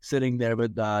sitting there,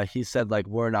 but he said,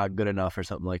 we're not good enough or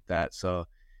something like that. So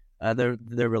they're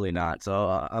really not. So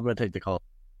I'm going to take the Colts.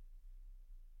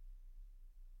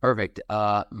 Perfect.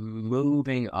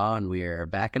 Moving on, we're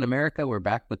back in America. We're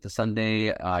back with the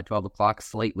Sunday 12 o'clock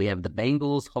slate. We have the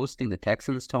Bengals hosting the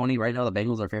Texans, Tony. Right now, the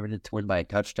Bengals are favored to win by a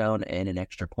touchdown and an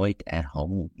extra point at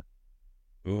home.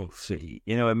 Oh, so,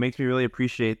 it makes me really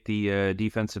appreciate the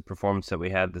defensive performance that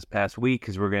we had this past week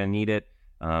because we're going to need it.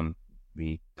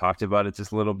 We talked about it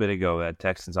just a little bit ago, that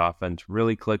Texans offense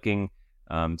really clicking.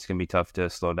 It's going to be tough to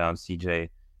slow down CJ.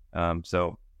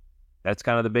 So that's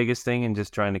kind of the biggest thing, and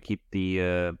just trying to keep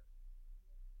the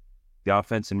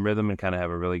offense in rhythm and kind of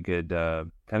have a really good,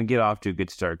 kind of get off to a good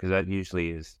start, because that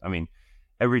usually is,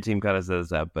 every team kind of does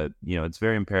that, but, it's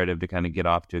very imperative to kind of get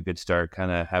off to a good start,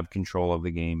 kind of have control of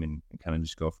the game and kind of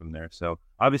just go from there. So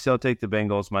obviously I'll take the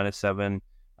Bengals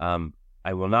 -7.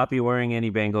 I will not be wearing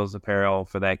any Bengals apparel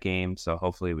for that game, so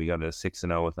hopefully we go to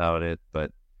 6-0 without it,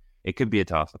 but it could be a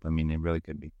toss-up. It really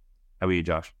could be. How about you,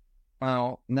 Josh?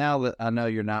 Well, now that I know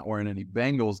you're not wearing any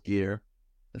Bengals gear,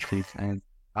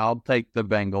 I'll take the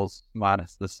Bengals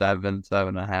minus the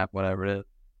 7.5, whatever it is.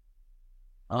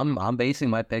 I'm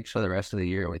basing my picks for the rest of the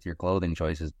year with your clothing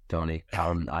choices, Tony.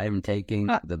 I'm taking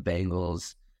the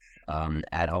Bengals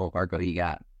at home. Marco, you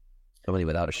got somebody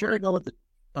without a shirt?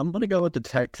 I'm going to go with the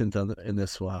Texans in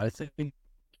this one. I think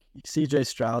C.J.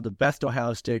 Stroud, the best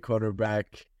Ohio State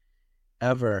quarterback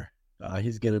ever,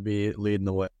 he's going to be leading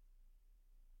the way.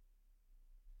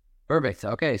 Perfect.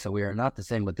 Okay, so we are not the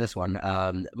same with this one.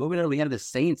 Moving on, we have the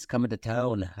Saints coming to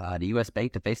town, the U.S.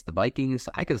 Bank, to face the Vikings.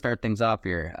 I can start things off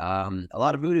here. A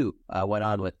lot of voodoo went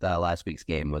on with last week's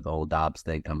game with the whole Dobbs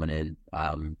thing coming in.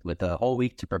 With a whole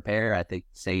week to prepare, I think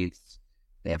Saints,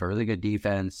 they have a really good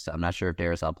defense. I'm not sure if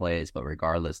Darisaw plays, but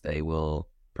regardless, they will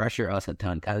pressure us a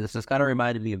ton. This just kind of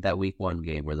reminded me of that week 1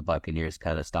 game where the Buccaneers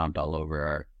kind of stomped all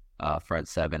over our front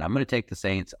seven. I'm going to take the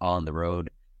Saints on the road.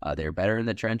 They're better in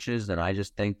the trenches, and I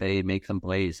just think they make some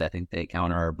plays. I think they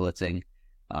counter our blitzing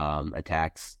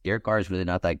attacks. Derek Carr is really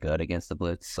not that good against the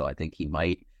blitz, so I think he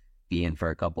might be in for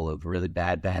a couple of really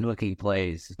bad-looking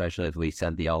plays, especially if we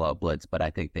send the all-out blitz. But I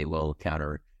think they will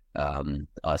counter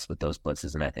us with those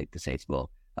blitzes, and I think the Saints will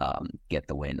get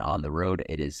the win on the road.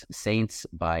 It is Saints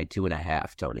by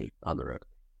 2.5, Tony, on the road.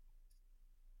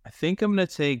 I think I'm going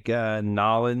to take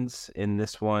Nolans in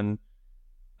this one.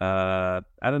 I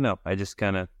don't know. I just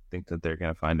kind of think that they're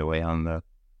going to find a way on the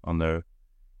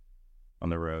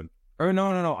road. Or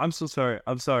no. I'm so sorry.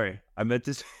 I meant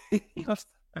to say,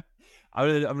 I'm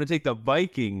going to take the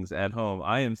Vikings at home.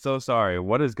 I am so sorry.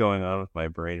 What is going on with my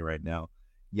brain right now?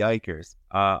 Yikers.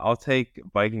 I'll take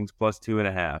Vikings plus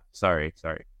 2.5. Sorry.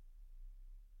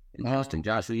 Interesting.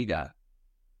 Josh, who you got?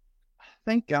 I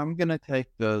think I'm going to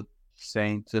take the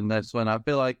Saints in this one. I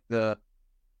feel like the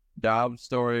Dobbs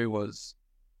story was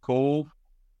cool.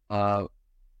 I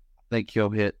think he'll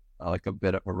hit a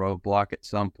bit of a roadblock at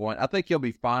some point. I think he'll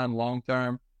be fine long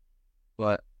term,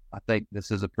 but I think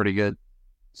this is a pretty good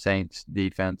Saints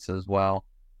defense as well.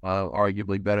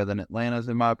 Arguably better than Atlanta's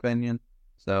in my opinion.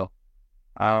 So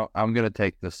I'm going to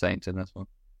take the Saints in this one.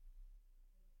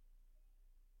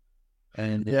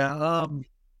 And yeah,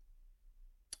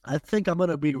 I think I'm going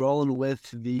to be rolling with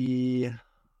this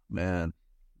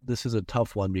is a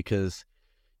tough one because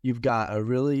you've got a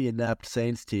really inept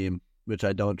Saints team, which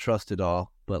I don't trust at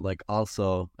all, but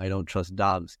also I don't trust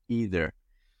Dobbs either.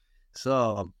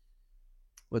 So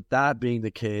with that being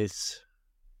the case,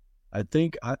 I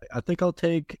think I'll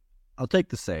take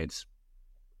the Saints.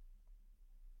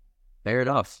 Fair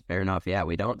enough. Yeah,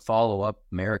 we don't follow up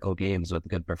miracle games with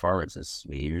good performances.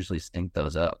 We usually stink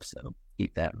those up, so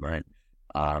keep that in mind.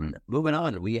 Moving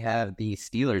on, we have the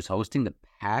Steelers hosting the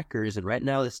Packers, and right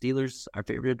now the Steelers are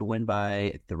favored to win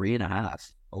by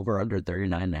 3.5. Over under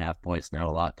 39.5 points. Not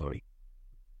a lot, Tony.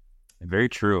 Very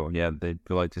true. Yeah, they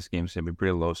feel like this game's going to be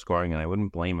pretty low scoring, and I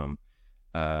wouldn't blame them.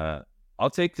 I'll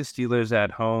take the Steelers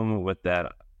at home with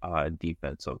that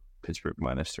defense, so Pittsburgh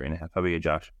minus 3.5. How about you,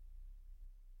 Josh?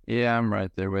 Yeah, I'm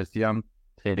right there with you. I'm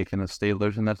taking the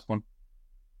Steelers in this one.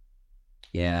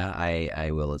 Yeah,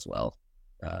 I will as well.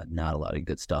 Not a lot of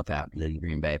good stuff happening in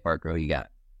Green Bay. Parker, who you got?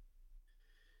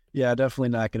 Yeah, definitely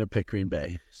not going to pick Green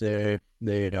Bay. They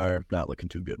are not looking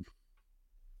too good.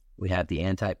 We have the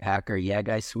anti-Packer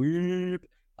guy sweep.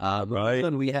 Right.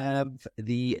 And we have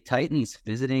the Titans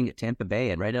visiting Tampa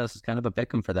Bay, and right now this is kind of a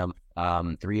pick'em for them.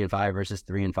 3-5 versus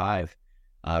 3-5.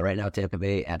 Right now Tampa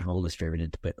Bay at home is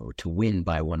favored to win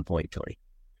by 1 point, Tony.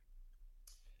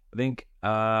 I think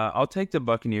I'll take the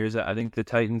Buccaneers. I think the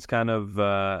Titans kind of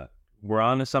were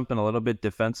on to something a little bit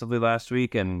defensively last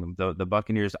week, and the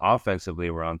Buccaneers offensively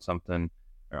were onto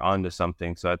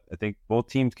something. So I think both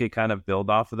teams can kind of build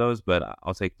off of those, but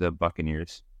I'll take the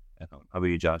Buccaneers at home. How about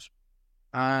you, Josh?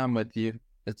 I'm with you.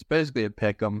 It's basically a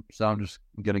pick 'em, so I'm just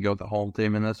going to go with the home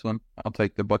team in this one. I'll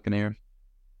take the Buccaneers.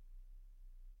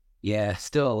 Yeah,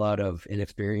 still a lot of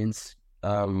inexperience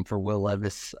for Will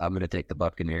Levis. I'm going to take the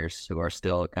Buccaneers, who are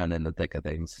still kind of in the thick of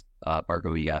things. Parker,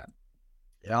 who you got?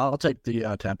 Yeah, I'll take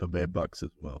the Tampa Bay Bucks as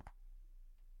well.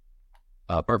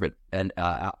 Perfect. And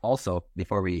also,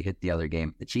 before we hit the other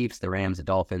game, the Chiefs, the Rams, the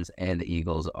Dolphins, and the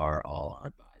Eagles are all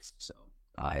on buys. So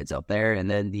heads up there. And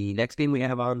then the next game we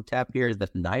have on tap here is the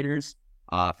Niners,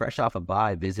 fresh off a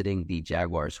bye, visiting the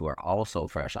Jaguars, who are also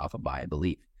fresh off a bye, I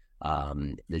believe.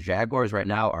 The Jaguars right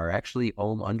now are actually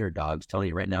home underdogs.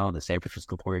 Tony, right now, the San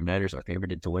Francisco 49ers are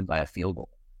favored to win by a field goal.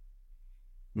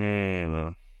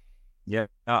 Yeah,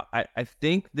 I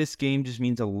think this game just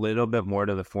means a little bit more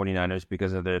to the 49ers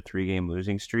because of their 3-game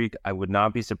losing streak. I would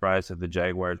not be surprised if the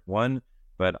Jaguars won,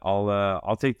 but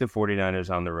I'll take the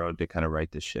 49ers on the road to kind of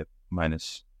right this ship,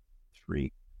 minus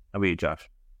 3. How about you, Josh?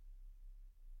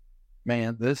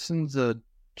 Man, this is a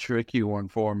tricky one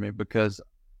for me because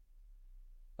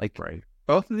right,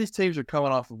 both of these teams are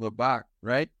coming off of a bye,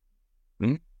 right?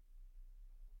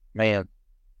 Man,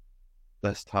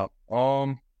 that's tough.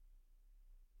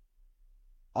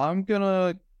 I'm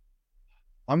gonna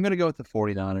go with the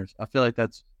 49ers. I feel like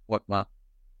that's what my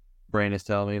brain is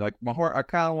telling me. My heart, I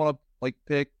kind of want to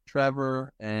pick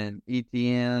Trevor and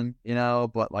ETN,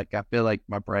 but I feel like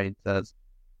my brain says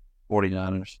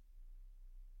 49ers.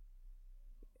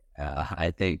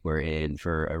 I think we're in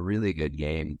for a really good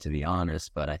game, to be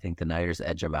honest, but I think the Niners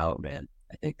edge them out, man.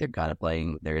 I think they're going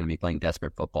to be playing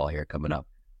desperate football here coming up.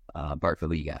 Bart,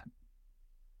 who you got?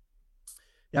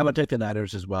 Yeah, I'm going to take the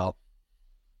Niners as well.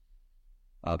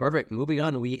 Perfect. Moving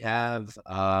on, we have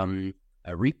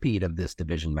a repeat of this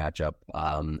division matchup.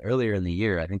 Earlier in the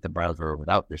year, I think the Browns were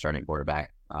without their starting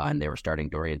quarterback, and they were starting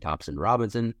Dorian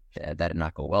Thompson-Robinson. That did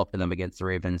not go well for them against the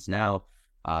Ravens. Now,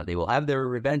 they will have their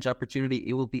revenge opportunity.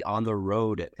 It will be on the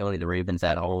road, only the Ravens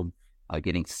at home,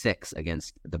 getting 6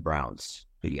 against the Browns.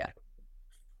 Who you got?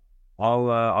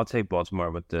 I'll take Baltimore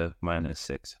with the minus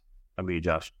 6. How about you,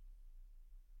 Josh?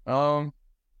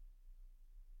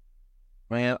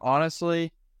 Man,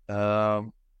 honestly,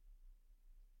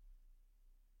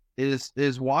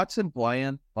 is Watson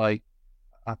playing? I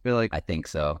feel like I think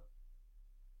so.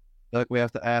 We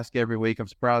have to ask every week. I'm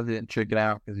surprised he didn't check it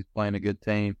out because he's playing a good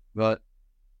team. But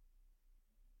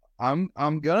I'm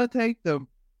gonna take the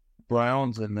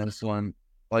Browns in this one.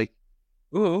 I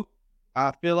feel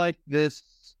like this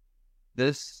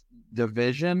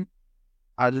division,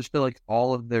 I just feel like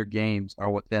all of their games are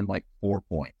within 4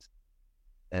 points.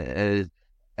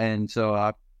 And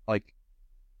so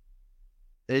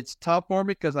it's tough for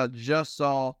me because I just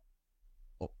saw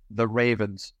the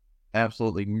Ravens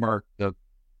absolutely murk the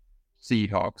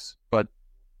Seahawks, but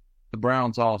the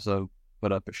Browns also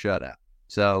put up a shutout.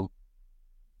 So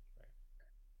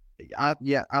I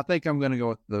think I'm going to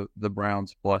go with the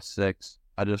Browns +6.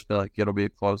 I just feel like it'll be a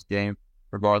close game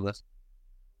regardless.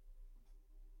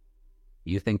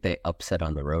 You think they upset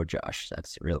on the road, Josh?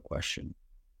 That's the real question.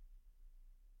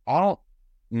 I don't.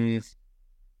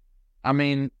 I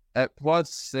mean, at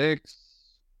 +6,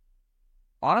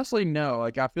 honestly, no.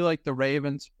 Like, I feel like the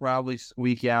Ravens probably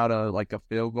squeak out a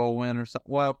field goal win or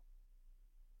something. Well,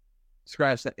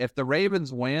 scratch that. If the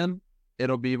Ravens win,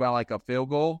 it'll be by like a field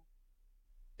goal.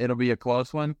 It'll be a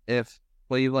close one. If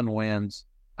Cleveland wins,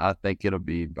 I think it'll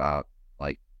be by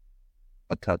like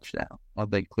a touchdown. I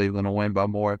think Cleveland will win by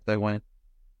more if they win.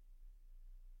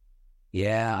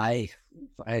 Yeah, I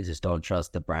just don't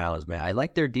trust the Browns, man. I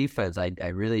like their defense, I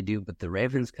really do, but the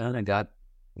Ravens kind of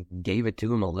gave it to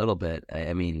them a little bit.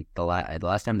 I mean, the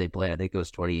last time they played, I think it was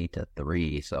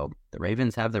 28-3. So the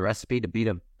Ravens have the recipe to beat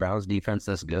a Browns defense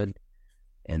that's good,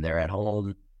 and they're at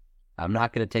home. I'm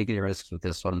not going to take any risks with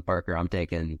this one, Parker. I'm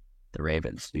taking the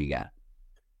Ravens. Who you got?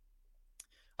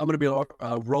 I'm going to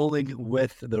be rolling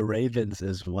with the Ravens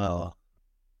as well.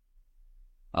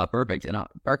 Perfect. And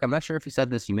Park, I'm not sure if you said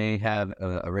this, you may have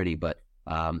already, but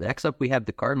next up we have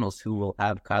the Cardinals, who will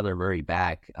have Kyler Murray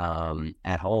back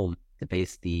at home to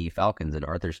face the Falcons and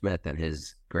Arthur Smith and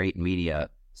his great media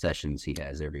sessions he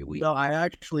has every week. No, I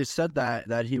actually said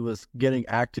that he was getting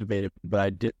activated, but I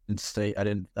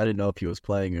didn't know if he was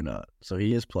playing or not. So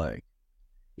he is playing.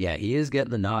 Yeah, he is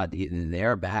getting the nod.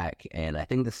 They're back, and I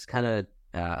think this is kind of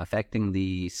affecting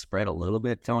the spread a little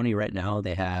bit, Tony. Right now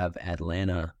they have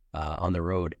Atlanta on the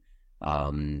road,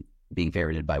 being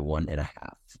favored by 1.5.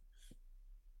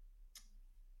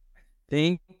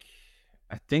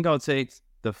 I think I'll take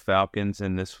the Falcons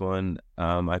in this one.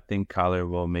 I think Kyler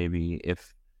will maybe,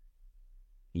 if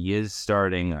he is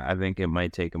starting, I think it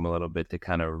might take him a little bit to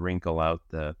kind of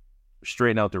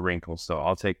straighten out the wrinkles. So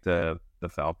I'll take the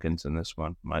Falcons in this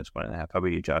one, -1.5. How about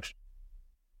you, Josh?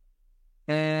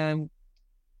 And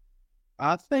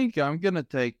I think I'm going to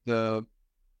take the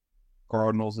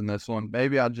Cardinals in this one.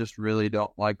 Maybe I just really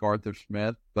don't like Arthur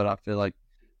Smith, but I feel like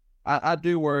I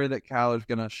do worry that Kyler's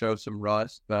going to show some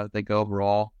rust, but I think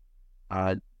overall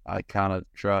I kind of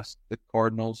trust the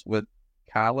Cardinals with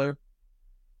Kyler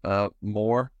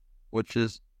more, which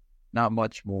is not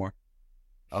much more.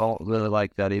 I don't really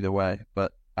like that either way,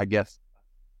 but I guess,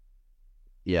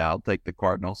 yeah, I'll take the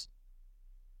Cardinals.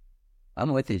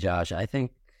 I'm with you, Josh. I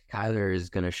think Kyler is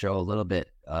going to show a little bit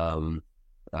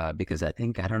because I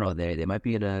don't know, they might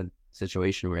be in a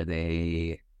situation where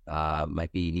they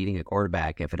might be needing a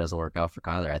quarterback if it doesn't work out for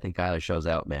Kyler. I think Kyler shows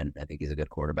out, man. I think he's a good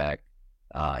quarterback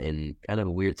in kind of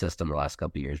a weird system the last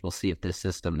couple of years. We'll see if this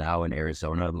system now in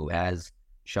Arizona, who has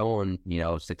shown,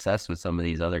 success with some of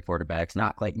these other quarterbacks,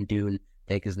 not Clayton Dune,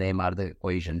 take his name out of the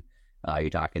equation. You're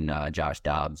talking Josh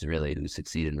Dobbs, really, who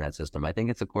succeeded in that system. I think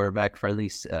it's a quarterback-friendly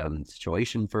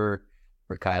situation for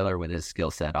Kyler with his skill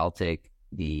set. I'll take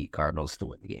the Cardinals to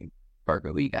win the game. Parker,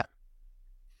 who you got?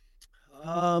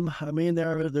 I mean,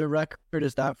 their record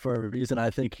is that for a reason. I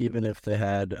think even if they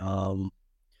had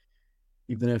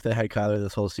Kyler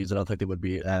this whole season, I don't think they would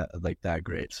be that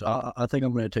great. So I think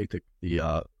I'm going to take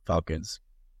the Falcons,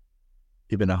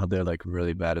 even though they're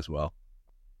really bad as well.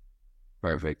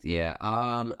 Perfect. Yeah.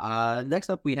 Next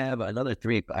up, we have another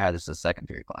 3 o'clock. This is a second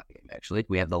 3 o'clock game, actually.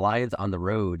 We have the Lions on the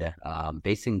road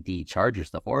facing the Chargers,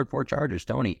 the 4-4 Chargers.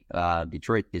 Tony,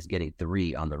 Detroit is getting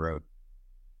 3 on the road.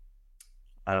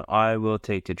 I will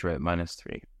take Detroit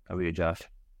 -3. How about you, Josh?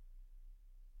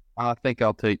 I think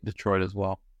I'll take Detroit as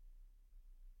well.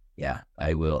 Yeah,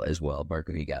 I will as well.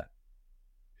 Barker, you got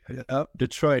it.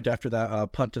 Detroit after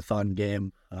that puntathon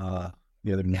game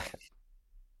the other night.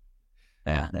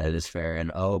 Yeah, that is fair.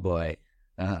 And oh boy,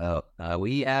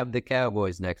 we have the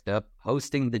Cowboys next up,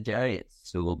 hosting the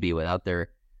Giants, who will be without their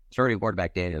starting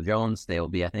quarterback Daniel Jones. They will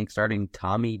be, I think, starting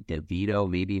Tommy DeVito,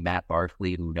 maybe Matt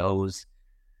Barkley, who knows.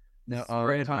 No,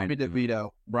 Tommy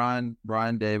DeVito. Brian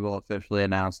Dable officially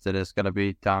announced it. It's going to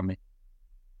be Tommy.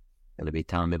 Going to be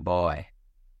Tommy Boy.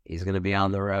 He's going to be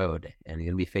on the road, and he's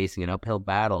going to be facing an uphill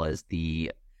battle as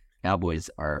the Cowboys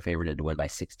are favored to win by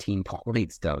 16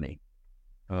 points, Tony.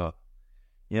 Oh.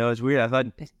 It's weird. I thought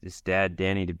his dad,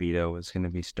 Danny DeVito, was going to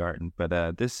be starting,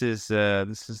 but this is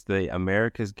the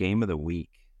America's Game of the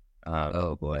Week.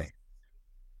 Oh boy,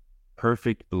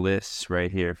 perfect bliss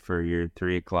right here for your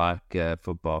 3 o'clock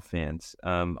football fans.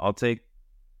 I'll take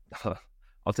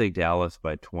Dallas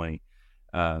by 20.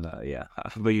 Yeah.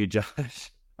 How about you,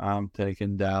 Josh? I'm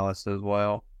taking Dallas as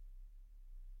well.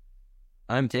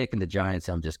 I'm taking the Giants.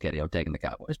 I'm just kidding. I'm taking the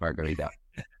Cowboys. Margarita.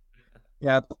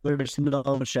 Yeah, there's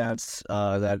no chance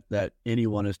that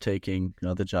anyone is taking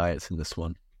the Giants in this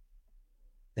one.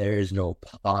 There is no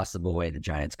possible way the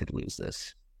Giants could lose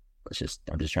this.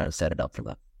 I'm just trying to set it up for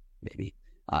them, maybe.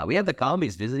 We have the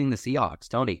Commies visiting the Seahawks.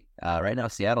 Tony, right now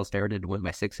Seattle's favored to win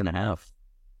by 6.5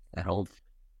 at home.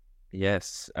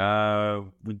 Yes.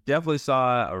 We definitely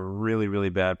saw a really, really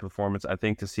bad performance. I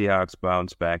think the Seahawks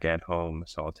bounce back at home,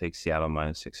 so I'll take Seattle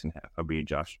minus 6.5. How about you,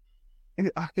 Josh?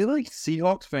 I feel like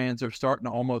Seahawks fans are starting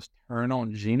to almost turn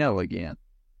on Geno again.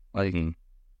 Like,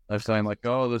 they're saying, like,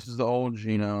 oh, this is the old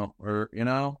Geno, or,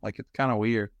 like, it's kind of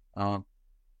weird. I'm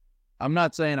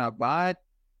not saying I buy it,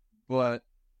 but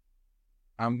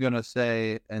I'm going to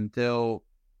say I'm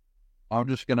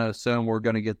just going to assume we're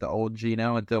going to get the old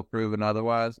Geno until proven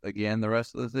otherwise again the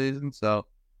rest of the season. So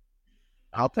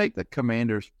I'll take the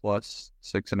Commanders plus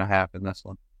 6.5 in this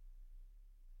one.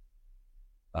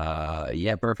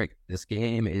 Yeah, perfect. This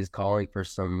game is calling for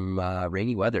some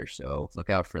rainy weather, so look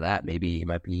out for that. Maybe it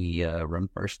might be a run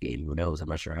first game. Who knows? I'm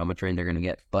not sure how much rain they're going to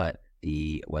get, but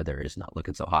the weather is not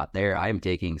looking so hot there. I am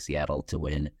taking Seattle to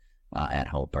win at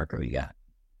home. Parker, what you got?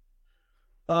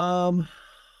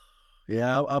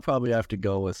 Yeah, I'll probably have to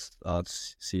go with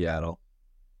Seattle.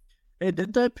 Hey,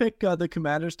 didn't I pick the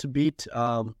Commanders to beat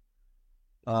the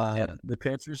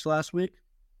Panthers last week?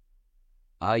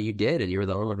 You did, and you were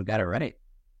the only one who got it right.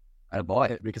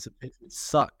 Boy, because the Patriots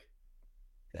suck.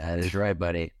 That is right,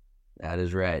 buddy. That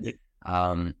is right.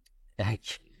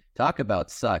 Talk about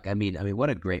suck. I mean, what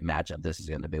a great matchup this is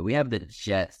going to be. We have the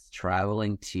Jets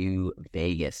traveling to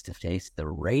Vegas to face the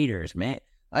Raiders. Man,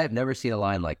 I have never seen a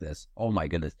line like this. Oh my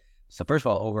goodness. So first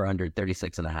of all, over under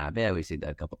 36.5. Yeah, we've seen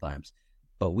that a couple times.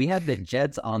 But we have the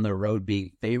Jets on the road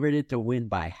being favored to win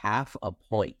by half a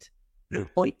point.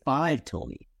 0.5,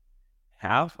 Tony.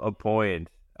 Half a point.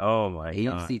 Oh my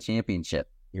God. AFC Championship.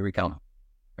 Here we come.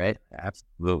 Right?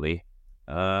 Absolutely.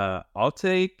 I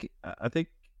think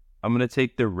I'm going to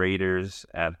take the Raiders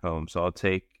at home. So I'll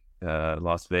take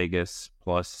Las Vegas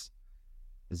plus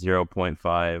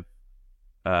 0.5.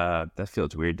 That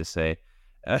feels weird to say.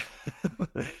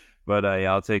 But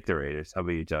yeah, I'll take the Raiders. How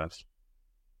about you, Josh?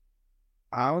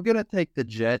 I'm going to take the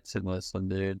Jets in this one,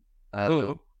 dude. I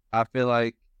feel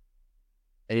like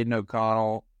Aiden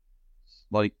O'Connell,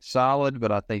 solid,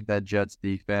 but I think that Jets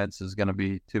defense is going to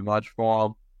be too much for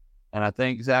him. And I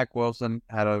think Zach Wilson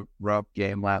had a rough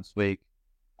game last week.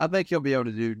 I think he'll be able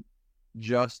to do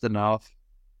just enough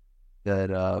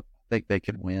that I think they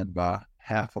can win by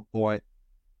half a point.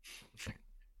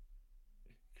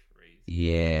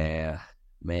 Yeah,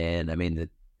 man. I mean, the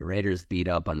Raiders beat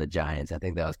up on the Giants. I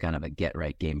think that was kind of a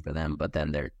get-right game for them, but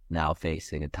then they're now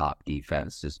facing a top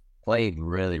defense, just playing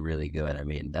really, really good. I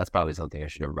mean, that's probably something I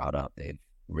should have brought up. They've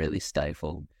really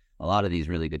stifled a lot of these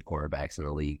really good quarterbacks in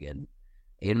the league, and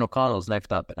Aiden O'Connell's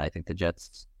next up, and I think the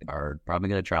Jets are probably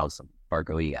going to trounce them.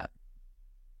 Parker, what you got?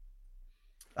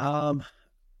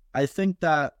 I think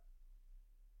that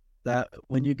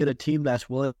when you get a team that's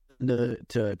willing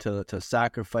to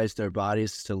sacrifice their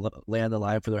bodies to lay on the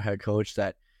line for their head coach,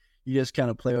 that you just kind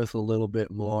of play with a little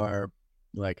bit more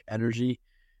energy.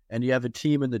 And you have a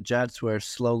team in the Jets where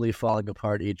slowly falling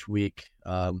apart each week.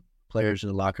 Players in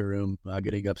the locker room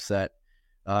getting upset.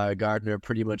 Gardner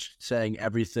pretty much saying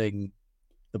everything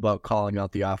about calling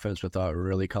out the offense without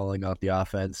really calling out the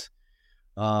offense.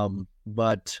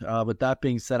 But with that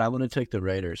being said, I want to take the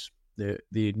Raiders. The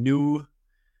new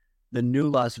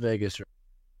Las Vegas.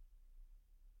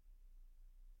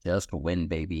 Just win,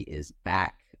 baby, is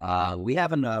back. We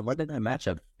have a Monday night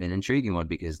matchup, an intriguing one,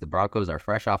 because the Broncos are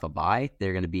fresh off a bye.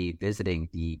 They're going to be visiting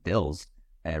the Bills.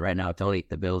 And right now, Tony,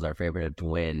 the Bills are favored to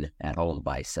win at home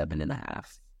by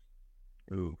 7.5.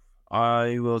 Ooh,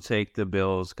 I will take the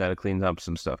Bills. Got to clean up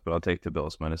some stuff, but I'll take the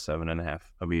Bills minus 7.5. How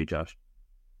about you, Josh?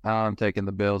 I'm taking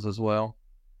the Bills as well.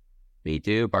 Me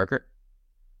too, Parker.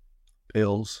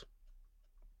 Bills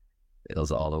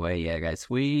all the way. Yeah, guys,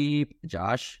 sweep.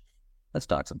 Josh, let's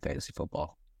talk some fantasy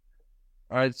football.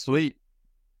 All right, sweet.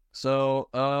 So,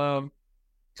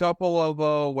 couple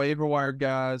of waiver wire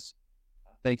guys I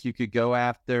think you could go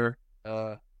after.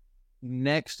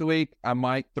 Next week, I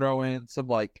might throw in some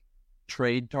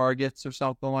trade targets or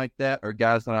something like that, or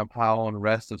guys that I'm high on the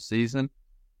rest of season.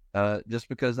 Just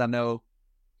because I know,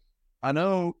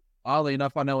 oddly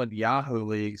enough, I know in Yahoo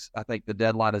leagues, I think the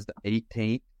deadline is the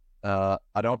 18th.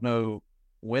 I don't know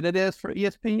when it is for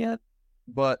ESPN,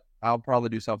 but I'll probably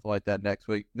do something like that next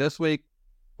week. This week,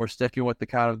 we're sticking with the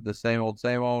kind of the same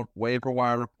old waiver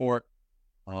wire report.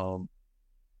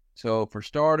 So for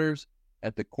starters,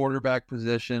 at the quarterback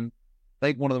position, I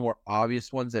think one of the more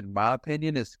obvious ones, in my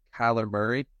opinion, is Kyler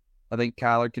Murray. I think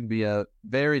Kyler can be a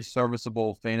very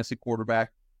serviceable fantasy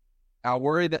quarterback. I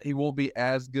worry that he won't be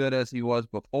as good as he was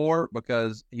before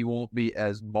because he won't be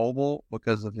as mobile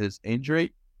because of his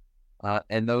injury.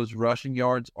 And those rushing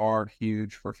yards are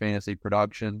huge for fantasy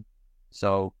production.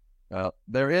 So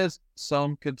there is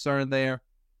some concern there.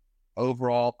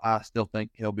 Overall, I still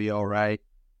think he'll be all right.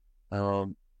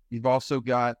 You've also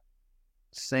got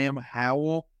Sam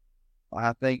Howell.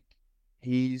 I think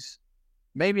he's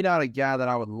maybe not a guy that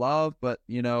I would love, but,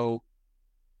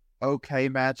 okay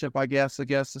matchup, I guess,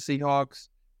 against the Seahawks.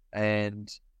 And,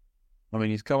 I mean,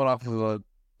 he's coming off of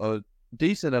a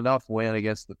decent enough win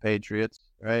against the Patriots,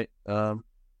 right?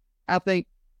 I think,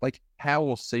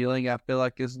 Howell's ceiling, I feel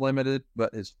like, is limited,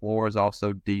 but his floor is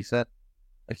also decent.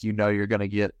 You're going to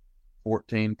get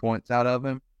 14 points out of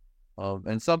him.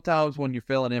 And sometimes when you're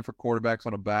filling in for quarterbacks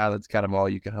on a bye, that's kind of all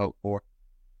you can hope for.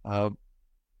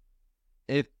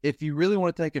 If you really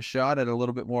want to take a shot at a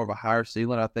little bit more of a higher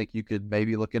ceiling, I think you could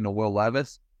maybe look into Will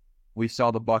Levis. We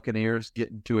saw the Buccaneers get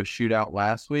into a shootout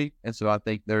last week, and so I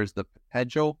think there's the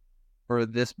potential for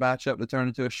this matchup to turn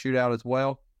into a shootout as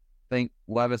well. I think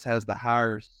Levis has the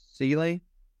higher ceiling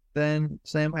than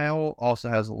Sam Howell, also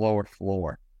has a lower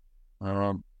floor.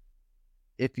 I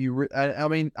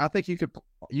think you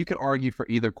could argue for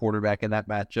either quarterback in that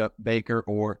matchup, Baker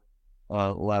or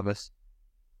Levis.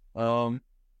 I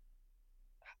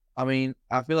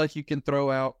feel like you can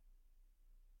throw out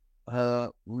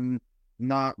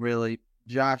not really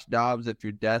Josh Dobbs if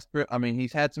you're desperate.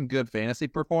 He's had some good fantasy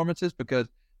performances because,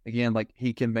 again,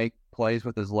 he can make plays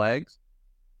with his legs.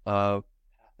 I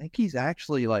think he's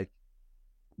actually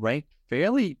ranked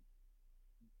fairly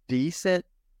decent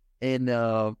in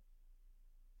in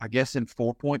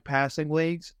 4-point passing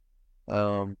leagues.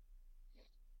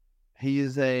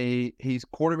 He's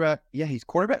quarterback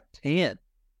 10.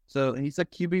 So he's a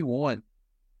QB1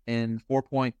 in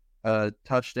 4-point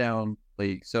touchdown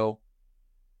league. So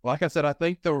like I said, I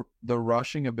think the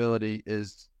rushing ability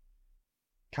is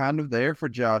kind of there for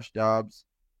Josh Dobbs.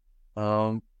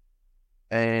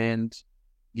 And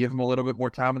give him a little bit more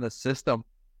time in the system.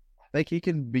 I think he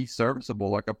can be serviceable,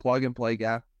 like a plug-and-play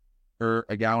guy or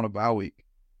a guy on a bye week.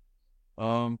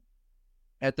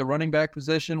 At the running back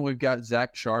position, we've got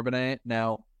Zach Charbonnet.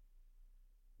 Now,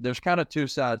 there's kind of two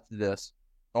sides to this.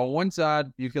 On one side,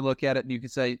 you can look at it and you can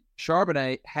say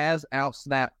Charbonnet has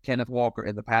outsnapped Kenneth Walker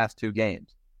in the past 2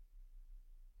 games.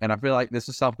 And I feel like this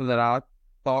is something that I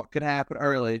thought could happen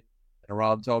early. And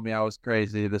Rob told me I was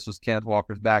crazy. This was Kenneth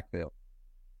Walker's backfield.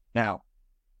 Now,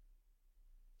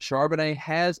 Charbonnet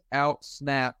has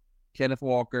outsnapped Kenneth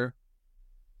Walker,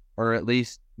 or at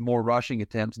least more rushing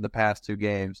attempts in the past 2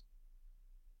 games.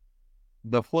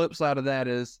 The flip side of that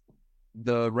is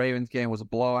the Ravens game was a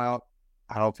blowout.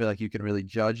 I don't feel like you can really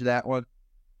judge that one.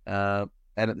 And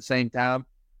at the same time,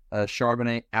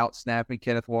 Charbonnet outsnapping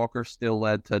Kenneth Walker still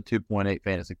led to 2.8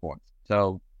 fantasy points.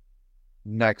 So,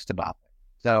 next to nothing.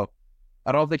 So,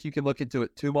 I don't think you can look into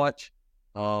it too much.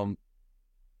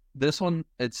 This one,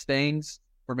 it stings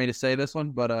for me to say this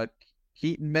one, but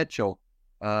Keaton Mitchell,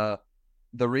 the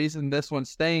reason this one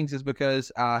stings is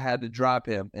because I had to drop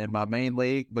him in my main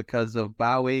league because of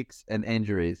bye weeks and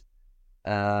injuries.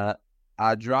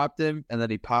 I dropped him, and then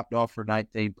he popped off for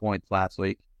 19 points last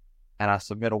week, and I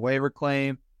submit a waiver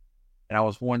claim, and I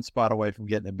was 1 spot away from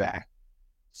getting it back.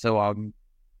 So I'm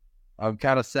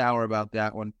kind of sour about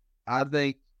that one. I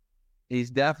think he's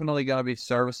definitely going to be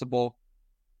serviceable.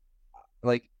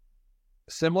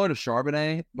 Similar to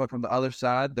Charbonnet, but from the other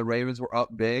side, the Ravens were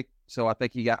up big, so I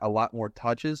think he got a lot more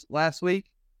touches last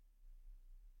week.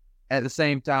 At the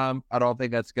same time, I don't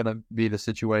think that's going to be the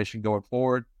situation going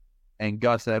forward, and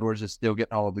Gus Edwards is still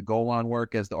getting all of the goal line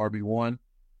work as the RB1.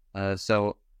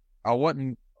 So I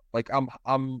wasn't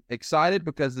I'm excited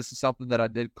because this is something that I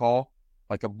did call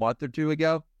a month or 2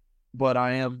 ago, but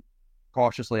I am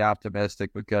cautiously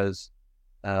optimistic because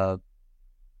I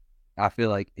feel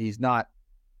like he's not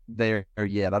there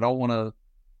yet. I don't want to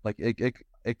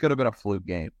it could have been a fluke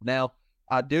game. Now,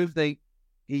 I do think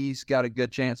he's got a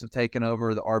good chance of taking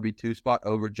over the RB2 spot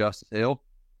over Justice Hill.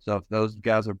 So if those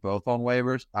guys are both on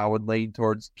waivers, I would lean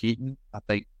towards Keaton. I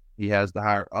think he has the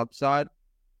higher upside.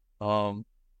 I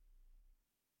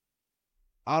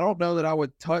don't know that I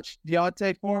would touch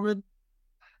Deontay Foreman.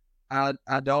 I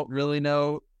don't really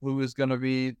know who is going to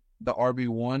be the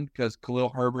RB1 because Khalil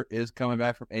Herbert is coming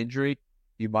back from injury.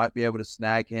 You might be able to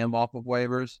snag him off of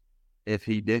waivers if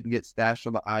he didn't get stashed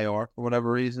on the IR for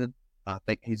whatever reason. I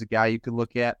think he's a guy you could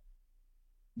look at.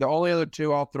 The only other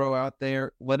 2 I'll throw out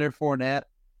there, Leonard Fournette.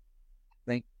 I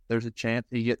think there's a chance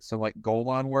he gets some goal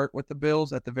line work with the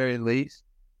Bills at the very least.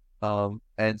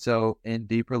 And so in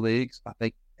deeper leagues, I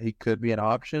think he could be an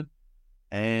option.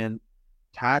 And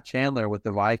Ty Chandler with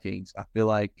the Vikings. I feel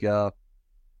like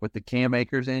with the Cam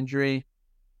Akers injury,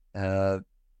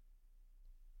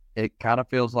 it kind of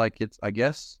feels like it's, I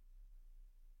guess,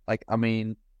 Like, I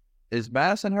mean, is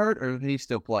Madison hurt or is he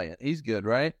still playing? He's good,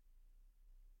 right?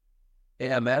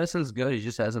 Yeah, Madison's good. He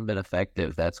just hasn't been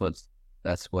effective. That's what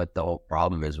the whole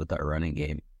problem is with the running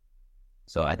game.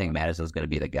 So I think Madison's going to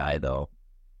be the guy, though,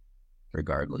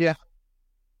 regardless. Yeah.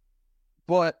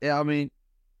 But, yeah, I mean,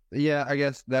 yeah, I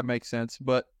guess that makes sense.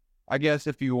 But I guess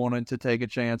if you wanted to take a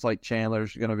chance, like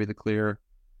Chandler's going to be the clear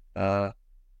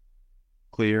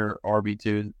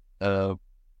RB2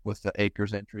 with the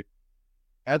Akers entry.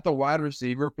 At the wide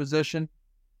receiver position,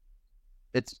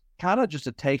 it's kind of just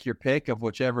to take your pick of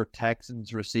whichever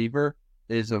Texans receiver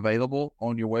is available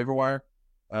on your waiver wire.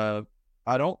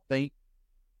 I don't think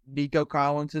Nico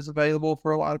Collins is available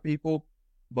for a lot of people,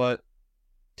 but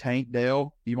Tank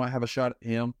Dell, you might have a shot at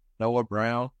him. Noah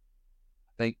Brown.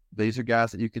 I think these are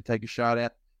guys that you could take a shot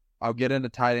at. I'll get into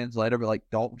tight ends later, but like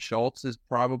Dalton Schultz is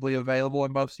probably available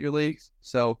in most of your leagues.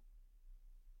 So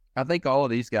I think all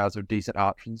of these guys are decent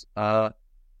options.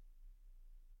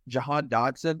 Jahan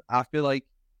Dotson, I feel like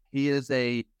he is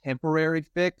a temporary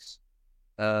fix.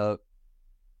 I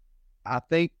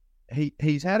think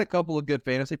he's had a couple of good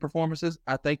fantasy performances.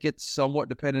 I think it's somewhat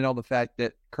dependent on the fact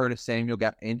that Curtis Samuel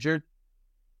got injured.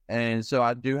 And so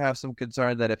I do have some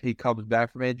concern that if he comes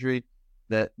back from injury,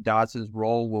 that Dodson's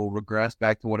role will regress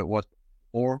back to what it was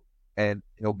before, and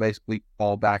he'll basically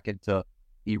fall back into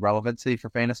irrelevancy for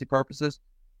fantasy purposes.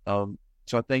 So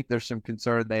I think there's some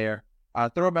concern there. I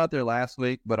threw him out there last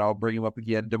week, but I'll bring him up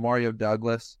again. Demario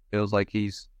Douglas feels like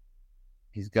he's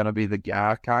going to be the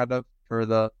guy kind of for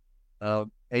the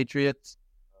Patriots.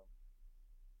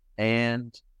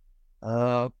 And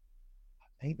I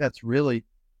think that's really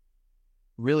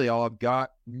all I've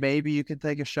got. Maybe you can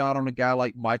take a shot on a guy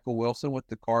like Michael Wilson with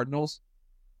the Cardinals.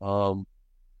 Like,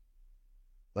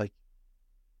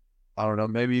 I don't know,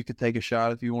 maybe you could take a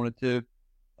shot if you wanted to.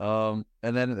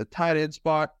 And then at the tight end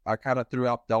spot, I kind of threw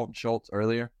out Dalton Schultz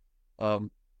earlier.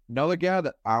 Another guy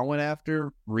that I went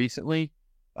after recently,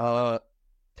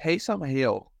 Taysom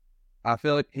Hill. I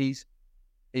feel like he's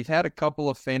had a couple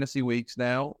of fantasy weeks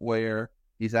now where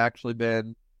he's actually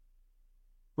been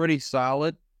pretty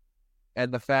solid.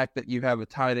 And the fact that you have a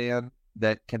tight end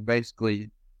that can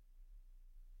basically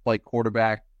play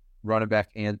quarterback, running back,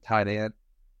 and tight end,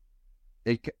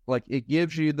 it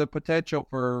gives you the potential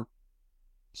for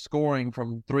scoring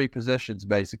from three positions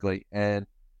basically. And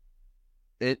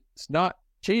it's not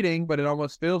cheating, but it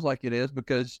almost feels like it is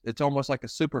because it's almost like a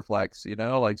super flex, you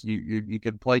know, like you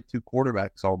can play two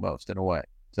quarterbacks almost in a way.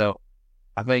 So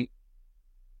I think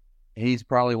he's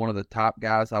probably one of the top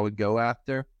guys I would go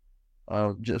after,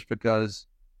 just because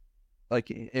like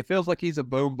it feels like he's a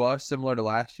boom bust similar to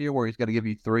last year where he's going to give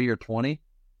you 3 or 20,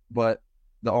 but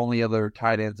the only other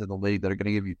tight ends in the league that are going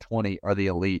to give you 20 are the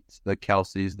elites, the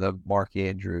Kelseys, the Mark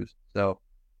Andrews. So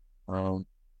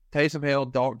Taysom Hill,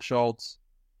 Dalton Schultz,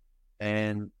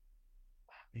 and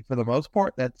for the most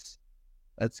part, that's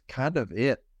kind of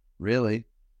it, really.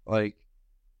 Like,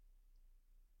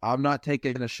 I'm not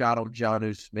taking a shot on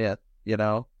Jonnu Smith, you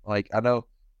know? Like, I know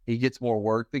he gets more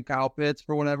work than Kyle Pitts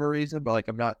for whatever reason, but, like,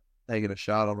 I'm not taking a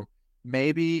shot on him.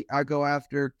 Maybe I go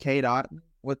after Cade Otton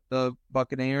with the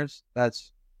Buccaneers.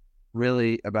 That's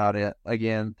really about it.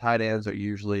 Again, tight ends are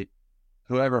usually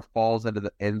whoever falls into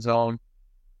the end zone,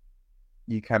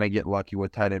 you kind of get lucky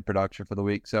with tight end production for the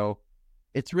week. So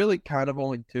it's really kind of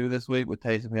only 2 this week with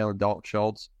Taysom Hill and Dalton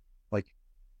Schultz. Like,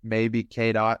 maybe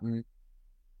Cade Otton.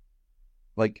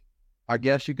 Like, I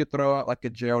guess you could throw out like a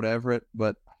Gerald Everett,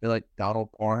 but I feel like Donald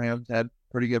Parham's had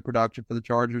pretty good production for the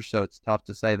Chargers, so it's tough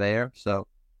to say there. So,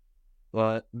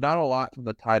 but not a lot from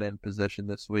the tight end position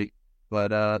this week. But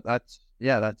that's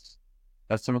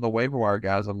some of the waiver wire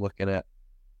guys I'm looking at.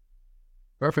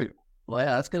 Perfect. Well,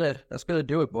 yeah, that's gonna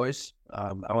do it, boys.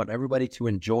 I want everybody to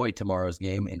enjoy tomorrow's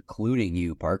game, including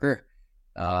you, Parker.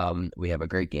 We have a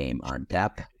great game on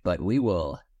tap, but we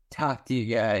will talk to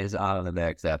you guys on the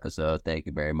next episode. Thank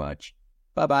you very much.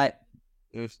 Bye-bye.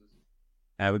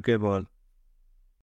 Have a good one.